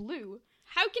necklace is blue.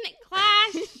 How can it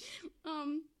clash?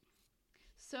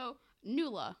 So,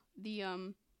 Nula, the,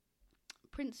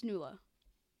 Prince Nula.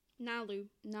 Nalu.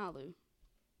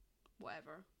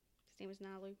 Whatever. His name is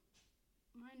Nalu.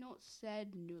 My notes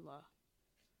said Nula.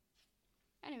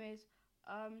 Anyways,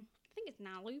 I think it's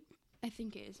Nalu. I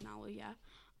think it is Nalu, yeah.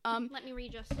 Let me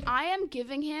readjust. I am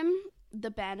giving him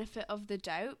the benefit of the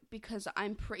doubt because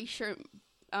I'm pretty sure,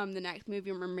 the next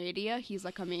movie, Mermaidia, he's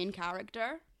like a main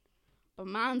character. But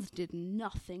Mans did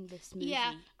nothing this movie.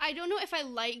 Yeah, I don't know if I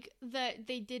like that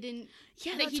they didn't...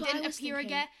 Yeah, that he didn't appear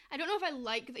again. I don't know if I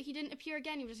like that he didn't appear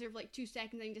again. He was there for like 2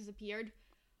 seconds and he disappeared.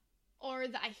 Or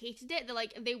that I hated it. That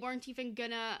like they weren't even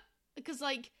gonna... Because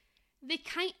like, they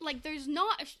there's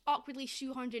not awkwardly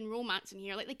shoehorned in romance in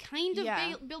here. Like, they kind of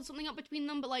build something up between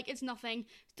them, but like, it's nothing.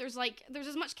 There's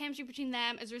as much chemistry between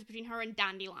them as there is between her and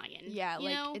Dandelion. Yeah, you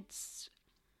know? It's...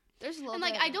 There's a little and,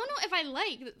 like, I don't know if I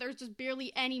like that there's just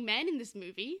barely any men in this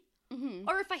movie. Mm-hmm.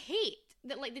 Or if I hate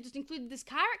that, like, they just included this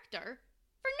character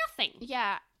for nothing.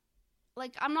 Yeah.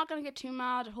 Like, I'm not gonna get too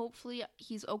mad. Hopefully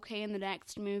he's okay in the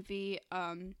next movie.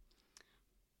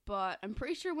 But I'm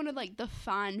pretty sure one of, like, the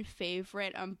fan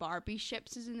favorite Barbie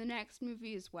ships is in the next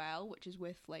movie as well, which is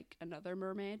with, like, another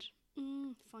mermaid.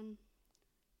 Fun.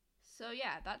 So,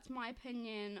 yeah, that's my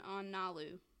opinion on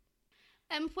Nalu.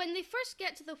 When they first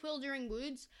get to the Wildering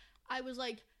Woods, I was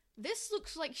like, this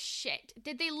looks like shit.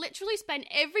 Did they literally spend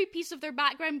every piece of their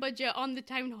background budget on the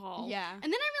town hall? Yeah. And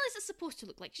then I realized it's supposed to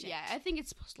look like shit. Yeah, I think it's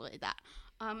supposed to look like that.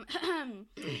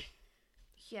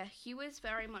 Yeah, he was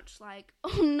very much like,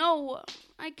 oh no,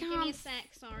 I can't. Give me a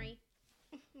sec, sorry.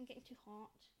 I'm getting too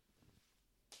hot.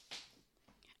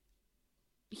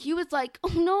 He was like,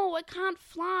 oh no, I can't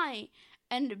fly.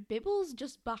 And Bibble's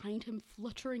just behind him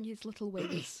fluttering his little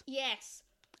wings. Yes.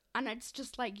 And it's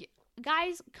just like,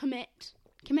 guys, commit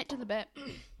to the bit.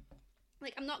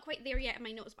 Like, I'm not quite there yet in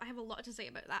my notes, but I have a lot to say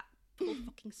about that whole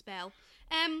fucking spell.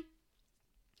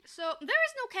 So there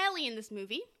is no Kelly in this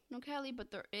movie. No Kelly,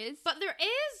 but there is. But there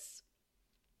is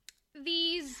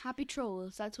these happy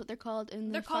trolls. That's what they're called in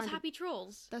the They're called happy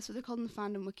trolls. That's what they're called in the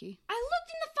fandom wiki. I looked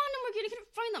in the fandom wiki and I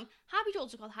couldn't find them. Happy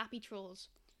trolls are called happy trolls.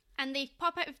 And they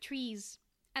pop out of trees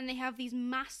and they have these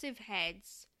massive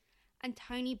heads and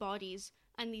tiny bodies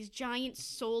and these giant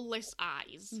soulless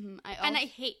eyes. Mm-hmm. I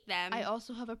hate them. I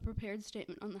also have a prepared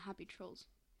statement on the Happy Trolls.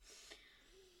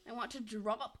 I want to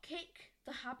drop kick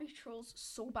the Happy Trolls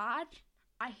so bad.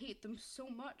 I hate them so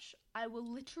much. I will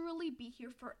literally be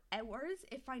here for hours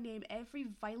if I name every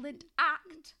violent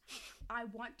act I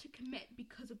want to commit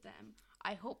because of them.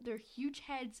 I hope their huge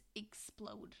heads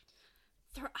explode.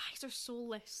 Their eyes are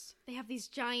soulless. They have these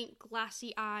giant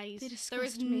glassy eyes. They disgust There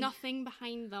is me. nothing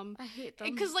behind them. I hate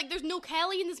them. Because, like, there's no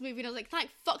Kelly in this movie, and I was like,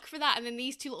 thank fuck for that. And then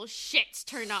these two little shits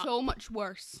turn up. So much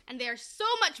worse. And they are so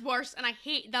much worse, and I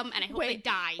hate them, and I hope they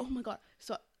die. Oh my god.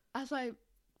 So, as I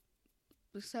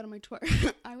said on my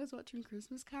Twitter, I was watching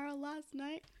Christmas Carol last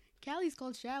night. Callie's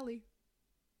called Shelly.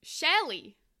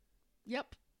 Shelly?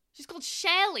 Yep. She's called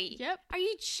Shelly? Yep. Are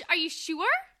you sure?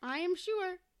 I am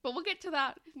sure. But we'll get to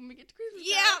that when we get to Christmas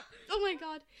Yeah. Carol. Oh my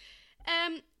god.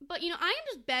 But, you know, I am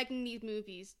just begging these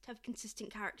movies to have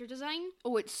consistent character design.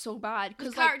 Oh, it's so bad.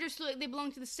 Because characters feel like they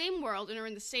belong to the same world and are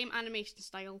in the same animation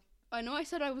style. I know I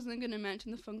said I wasn't going to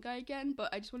mention the fun guy again,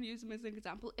 but I just want to use him as an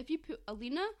example. If you put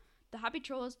Alina, the Happy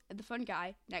Trolls, and the fun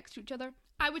guy next to each other,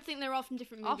 I would think they're all from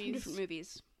different movies. All from different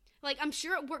movies. Like, I'm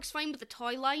sure it works fine with the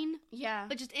toy line. Yeah.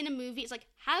 But just in a movie, it's like,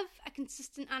 have a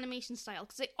consistent animation style.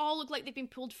 Because they all look like they've been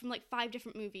pulled from, like, 5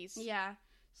 different movies. Yeah.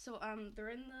 So, they're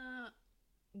in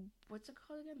the... What's it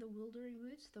called again? The Wildering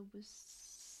Woods?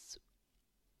 What's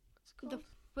it called? The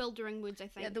Wildering Woods, I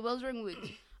think. Yeah, the Wildering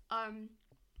Woods.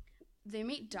 They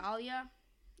meet Dahlia,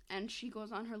 and she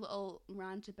goes on her little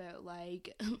rant about,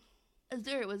 like,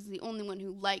 Azura was the only one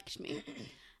who liked me.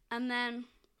 And then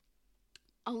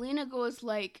Alina goes,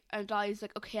 like, and Dahlia's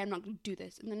like, okay, I'm not going to do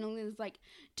this. And then Alina's like,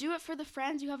 do it for the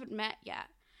friends you haven't met yet.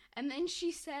 And then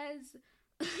she says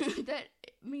that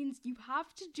it means you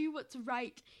have to do what's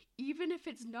right, even if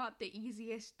it's not the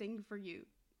easiest thing for you.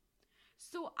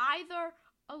 So either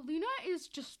Alina is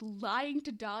just lying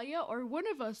to Dahlia, or one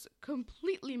of us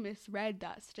completely misread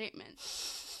that statement.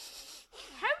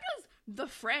 How does the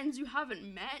friends you haven't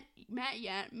met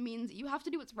yet means you have to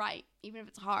do what's right, even if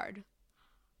it's hard?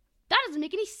 That doesn't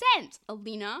make any sense,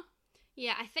 Alina.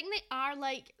 Yeah, I think they are,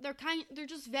 like, they're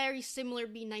just very similar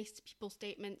be nice to people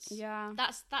statements. Yeah.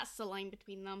 That's the line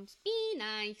between them. Be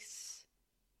nice.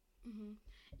 Mm-hmm.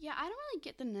 Yeah, I don't really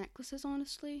get the necklaces,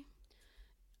 honestly.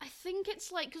 I think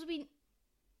it's like, because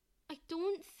I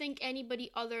don't think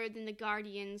anybody other than the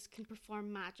Guardians can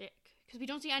perform magic. Because we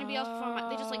don't see anybody else perform magic.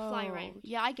 They just, like, fly around.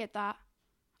 Yeah, I get that.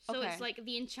 So okay. It's like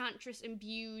the Enchantress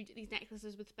imbued these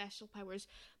necklaces with special powers.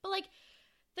 But, like,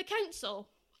 the Council,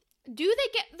 do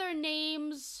they get their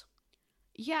names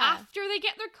after they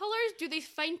get their colours? Do they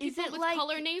find people with like,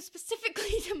 colour names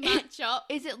specifically to match up?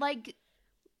 Is it like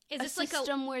a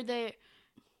system where they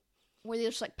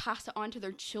just, like, pass it on to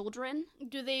their children?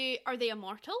 Are they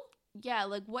immortal? Yeah,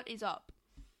 like, what is up?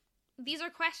 These are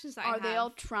questions that I have. Are they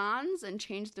all trans and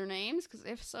change their names? Because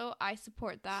if so, I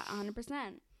support that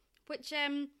 100%. Which, these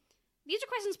are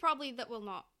questions probably that will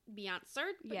not be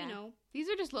answered, but you know. These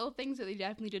are just little things that they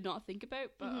definitely did not think about,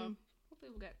 but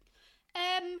hopefully we'll get.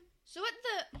 So at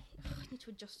the... I need to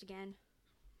adjust again.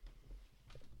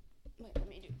 Wait, let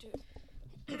me do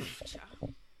it.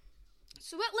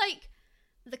 So at, like,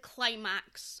 the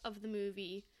climax of the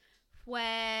movie,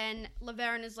 when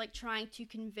Laverne is, like, trying to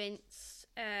convince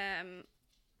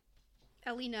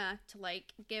Alina to,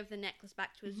 like, give the necklace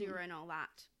back to Azura and all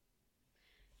that,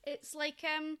 it's like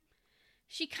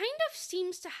she kind of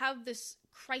seems to have this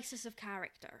crisis of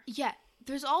character. Yeah,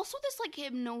 there's also this, like,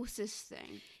 hypnosis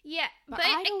thing. Yeah, but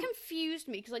it confused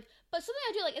me because, like, but something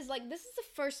I do like is, like, this is the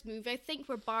first movie I think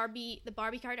where the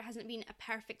Barbie character hasn't been a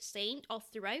perfect saint all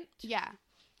throughout. Yeah,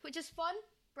 which is fun.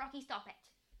 Brocky, stop it.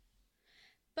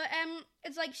 But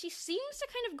it's like she seems to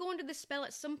kind of go under this spell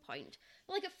at some point.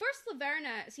 But, like, at first,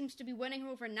 Laverna seems to be winning her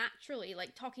over naturally,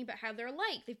 like talking about how they're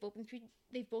alike. They've both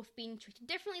been treated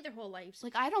differently their whole lives.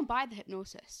 Like, I don't buy the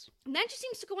hypnosis. And then she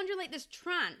seems to go under, like, this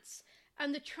trance,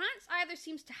 and the trance either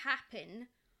seems to happen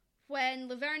when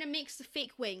Laverna makes the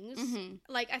fake wings.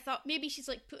 Like, I thought maybe she's,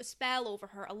 like, put a spell over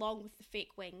her along with the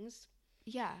fake wings.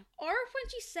 Yeah. Or when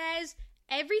she says,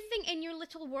 everything in your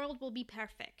little world will be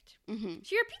perfect. She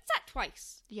repeats that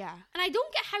twice. Yeah. And I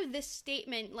don't get how this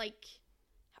statement, like,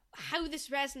 how this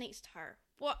resonates to her.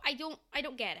 Well, I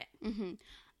don't get it.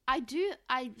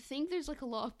 I think there's, like, a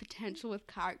lot of potential with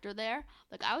character there.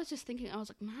 Like, I was just thinking, I was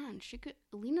like, man,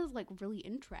 Alina's, like, really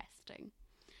interesting.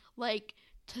 Like,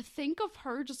 to think of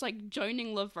her just, like,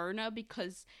 joining Laverna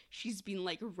because she's been,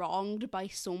 like, wronged by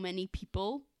so many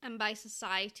people. And by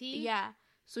society. Yeah.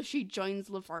 So she joins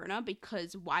Laverna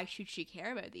because why should she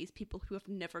care about these people who have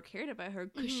never cared about her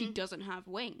because she doesn't have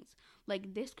wings?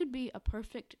 Like, this could be a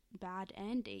perfect bad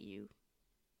end, AU.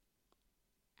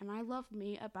 And I love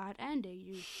me a bad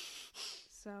ending.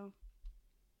 So.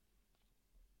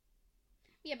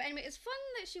 Yeah, but anyway, it's fun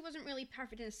that she wasn't really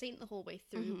perfect and a saint the whole way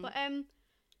through. But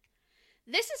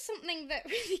this is something that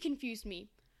really confused me.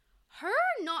 Her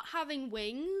not having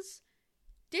wings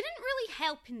didn't really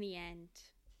help in the end.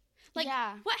 Like,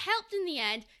 what helped in the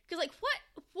end? Because, like,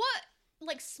 what,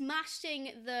 like,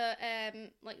 smashing the,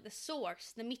 like, the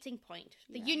source, the meeting point,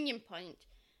 the union point,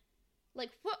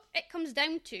 like, what it comes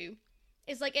down to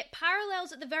is, like, it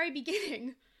parallels at the very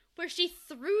beginning where she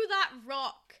threw that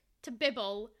rock to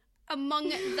Bibble among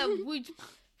the wood,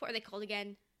 what are they called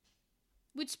again?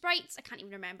 Wood sprites? I can't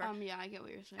even remember. Yeah, I get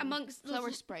what you're saying. Amongst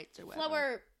flower sprites or whatever.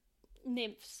 Flower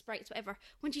nymph sprites, whatever.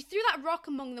 When she threw that rock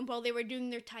among them while they were doing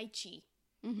their Tai Chi.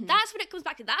 That's what it comes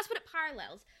back to. That's what it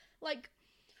parallels. Like,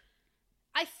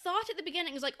 I thought at the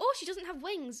beginning, it was like, oh, she doesn't have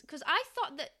wings. Because I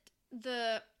thought that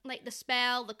the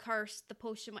spell, the curse, the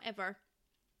potion, whatever,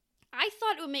 I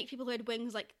thought it would make people who had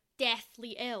wings, like,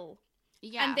 deathly ill.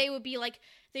 Yeah. And they would be, like,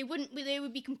 they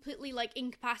would be completely, like,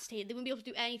 incapacitated. They wouldn't be able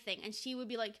to do anything. And she would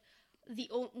be, like,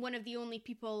 one of the only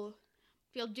people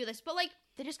to be able to do this. But, like,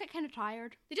 they just get kind of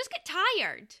tired. They just get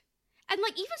tired. And,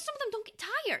 like, even some of them don't get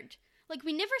tired. Like,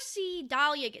 we never see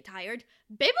Dahlia get tired.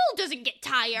 Bibble doesn't get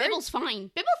tired. Bibble's fine.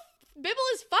 Bibble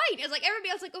is fine. It's like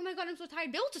everybody else, like, oh my god, I'm so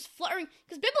tired. Bibble's just fluttering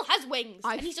because Bibble has wings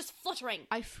and he's just fluttering.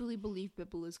 I fully believe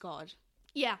Bibble is God.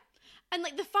 Yeah, and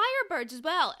like the Firebirds as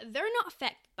well. They're not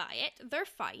affected by it. They're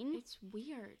fine. It's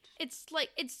weird. It's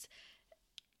like I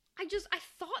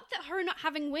thought that her not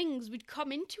having wings would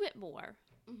come into it more.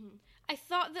 I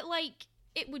thought that like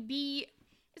it would be.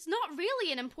 It's not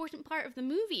really an important part of the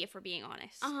movie, if we're being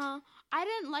honest. I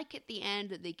didn't like at the end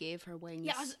that they gave her wings.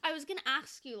 Yeah, I was gonna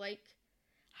ask you like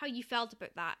how you felt about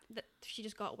that she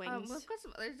just got wings. Well, I've got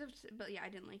some others, but yeah, I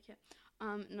didn't like it.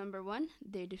 Number one,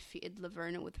 they defeated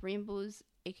Laverna with rainbows,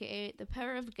 aka the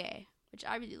power of gay, which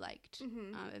I really liked.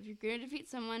 If you're gonna defeat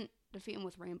someone, defeat them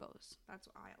with rainbows. That's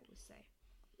what I always say.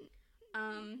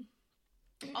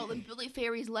 All the Billy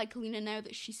fairies like Lena now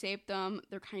that she saved them.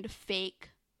 They're kind of fake.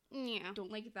 Yeah.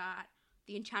 Don't like that.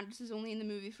 The Enchantress is only in the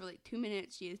movie for like 2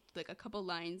 minutes. She has like a couple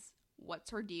lines.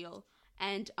 What's her deal?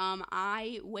 And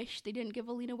I wish they didn't give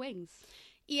Alina wings.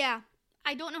 Yeah.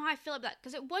 I don't know how I feel about that.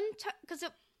 Because it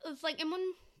was like on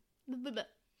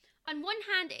one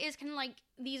hand it is kind of like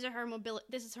this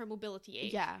is her mobility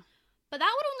aid. Yeah. But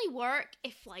that would only work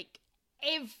if like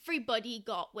everybody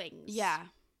got wings. Yeah.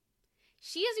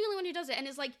 She is the only one who does it. And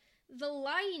it's like the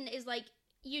line is like,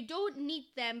 you don't need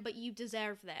them, but you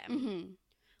deserve them.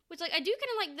 Which, like, I do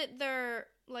kind of like that they're,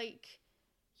 like,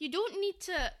 you don't need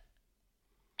to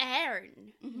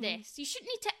earn this. You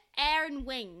shouldn't need to earn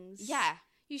wings. Yeah.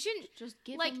 You shouldn't. Just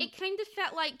give like, them. it kind of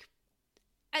felt like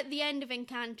at the end of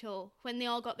Encanto, when they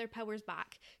all got their powers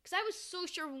back. Because I was so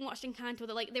sure when we watched Encanto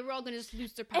that, like, they were all going to just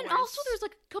lose their powers. And also there's,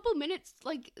 like, a couple minutes,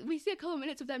 like, we see a couple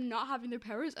minutes of them not having their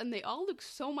powers, and they all look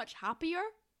so much happier.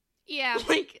 Yeah.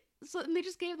 Like... So and they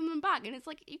just gave them back, and it's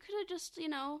like you could have just,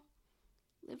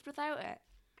 lived without it.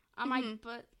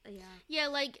 But yeah, yeah,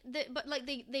 like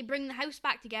they bring the house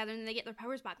back together and they get their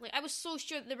powers back. Like I was so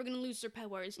sure that they were gonna lose their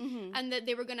powers and that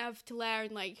they were gonna have to learn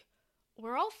like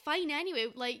we're all fine anyway.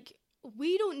 Like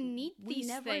we don't need these. We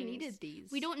never needed these.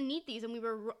 We don't need these,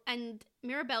 and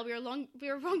Mirabelle, we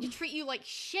were wrong to treat you like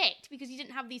shit because you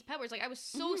didn't have these powers. Like I was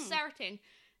so certain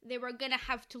they were gonna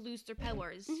have to lose their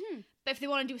powers. But if they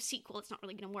want to do a sequel, it's not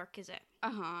really gonna work, is it?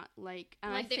 Like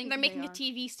they're making a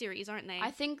TV series, aren't they? I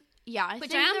think, yeah.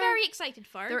 Which I am very excited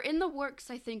for. They're in the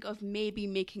works, I think, of maybe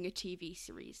making a TV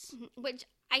series. Which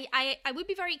I would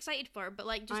be very excited for, but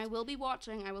like just... I will be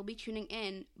watching, I will be tuning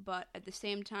in, but at the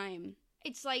same time...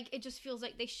 It's like, it just feels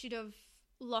like they should have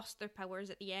lost their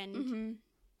powers at the end.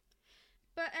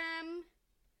 But,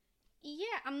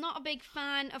 yeah, I'm not a big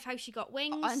fan of how she got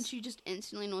wings. And she just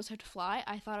instantly knows how to fly.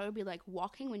 I thought it would be like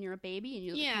walking when you're a baby and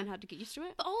you kind of have to get used to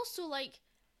it. But also, like,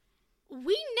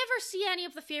 we never see any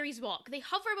of the fairies walk. They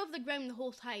hover above the ground the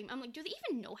whole time. I'm like, do they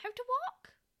even know how to walk?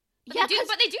 But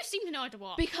they do seem to know how to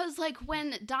walk. Because, like,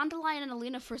 when Dandelion and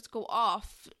Alina first go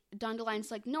off,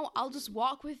 Dandelion's like, no, I'll just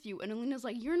walk with you. And Alina's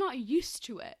like, you're not used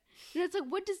to it. And it's like,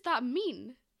 what does that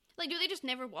mean? Like, do they just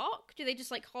never walk? Do they just,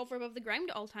 like, hover above the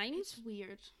ground at all times? It's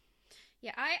weird.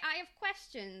 Yeah, I have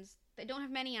questions that don't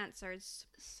have many answers.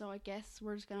 So I guess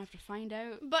we're just gonna have to find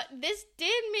out. But this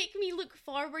did make me look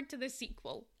forward to the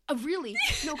sequel. Oh, really?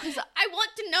 No, because I want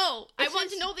to know. I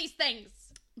want to know these things.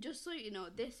 Just so you know,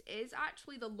 this is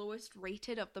actually the lowest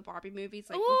rated of the Barbie movies.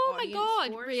 Like, oh with my god,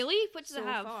 scores. Really? What does it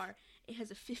have? So far, it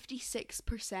has a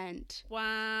 56%.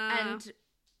 Wow. And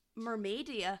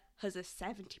Mermaidia has a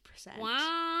 70%.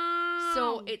 Wow.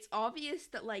 So it's obvious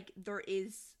that, like, there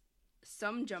is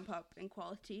some jump up in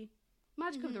quality.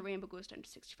 Magic of the Rainbow goes down to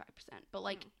 65%, but,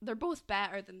 like, they're both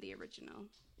better than the original.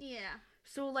 Yeah.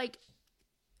 So, like,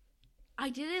 I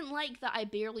didn't like that I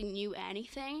barely knew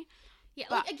anything. Yeah,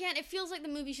 like, again, it feels like the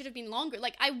movie should have been longer.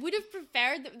 Like, I would have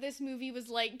preferred that this movie was,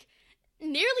 like,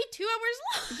 nearly 2 hours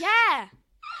long. Yeah!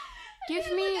 Give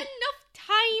me... like, enough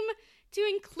time to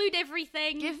include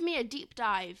everything. Give me a deep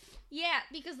dive. Yeah,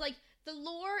 because, like, the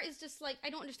lore is just, like, I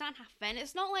don't understand half of it.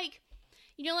 It's not like...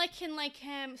 You know, like in, like,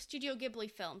 Studio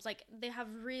Ghibli films, like, they have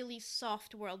really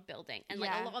soft world building, and, like,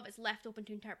 a lot of it's left open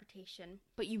to interpretation.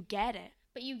 But you get it.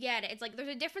 It's like, there's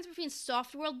a difference between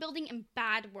soft world building and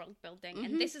bad world building,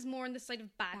 and this is more on the side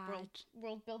of bad.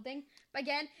 World building. But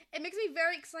again, it makes me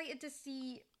very excited to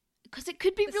see... Because it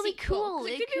could be really cool.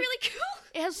 It could be really cool.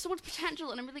 It has so much potential,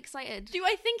 and I'm really excited. Do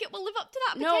I think it will live up to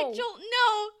that potential?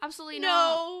 No. Absolutely not.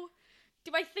 No.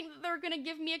 Do I think that they're going to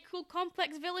give me a cool,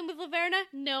 complex villain with Laverna?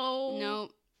 No.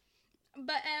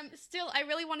 But still, I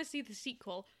really want to see the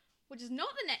sequel, which is not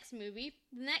the next movie.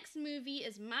 The next movie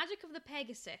is Magic of the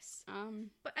Pegasus.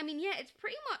 But, I mean, yeah, it's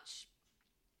pretty much...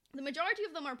 The majority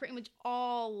of them are pretty much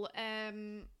all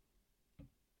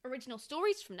original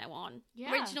stories from now on.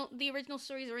 Yeah. The original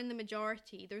stories are in the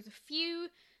majority. There's a few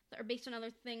that are based on other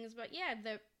things, but yeah,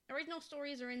 the original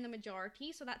stories are in the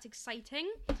majority, so that's exciting.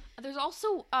 There's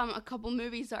also a couple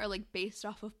movies that are, like, based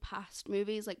off of past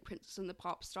movies, like Princess and the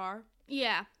Pop Star.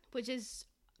 Yeah, which is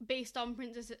based on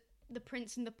The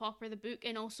Prince and the Pauper, the book,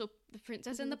 and also The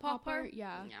Princess and the Pauper.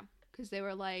 Yeah. Because they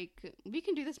were like, we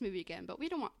can do this movie again, but we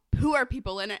don't want poor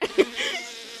people in it.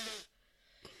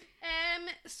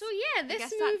 So yeah,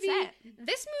 this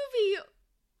movie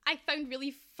I found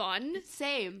really fun.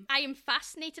 Same. I am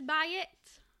fascinated by it.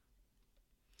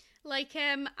 Like,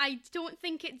 I don't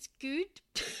think it's good.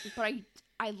 But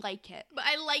I like it. But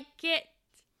I like it.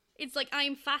 It's like, I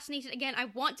am fascinated. Again, I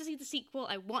want to see the sequel.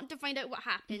 I want to find out what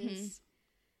happens.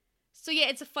 So yeah,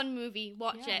 it's a fun movie.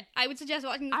 Watch it. I would suggest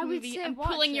watching this movie and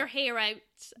pulling your hair out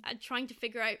and trying to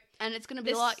figure out. And it's going to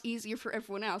be a lot easier for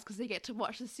everyone else because they get to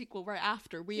watch the sequel right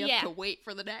after. We have to wait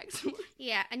for the next one.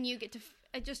 Yeah, and you get to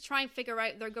just try and figure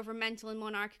out their governmental and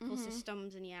monarchical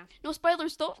systems, and No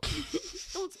spoilers, though.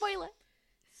 Don't spoil it.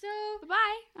 So,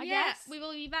 bye-bye, I guess. We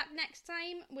will be back next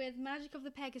time with Magic of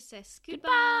the Pegasus. Goodbye.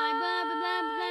 Bye, bye, bye, bye.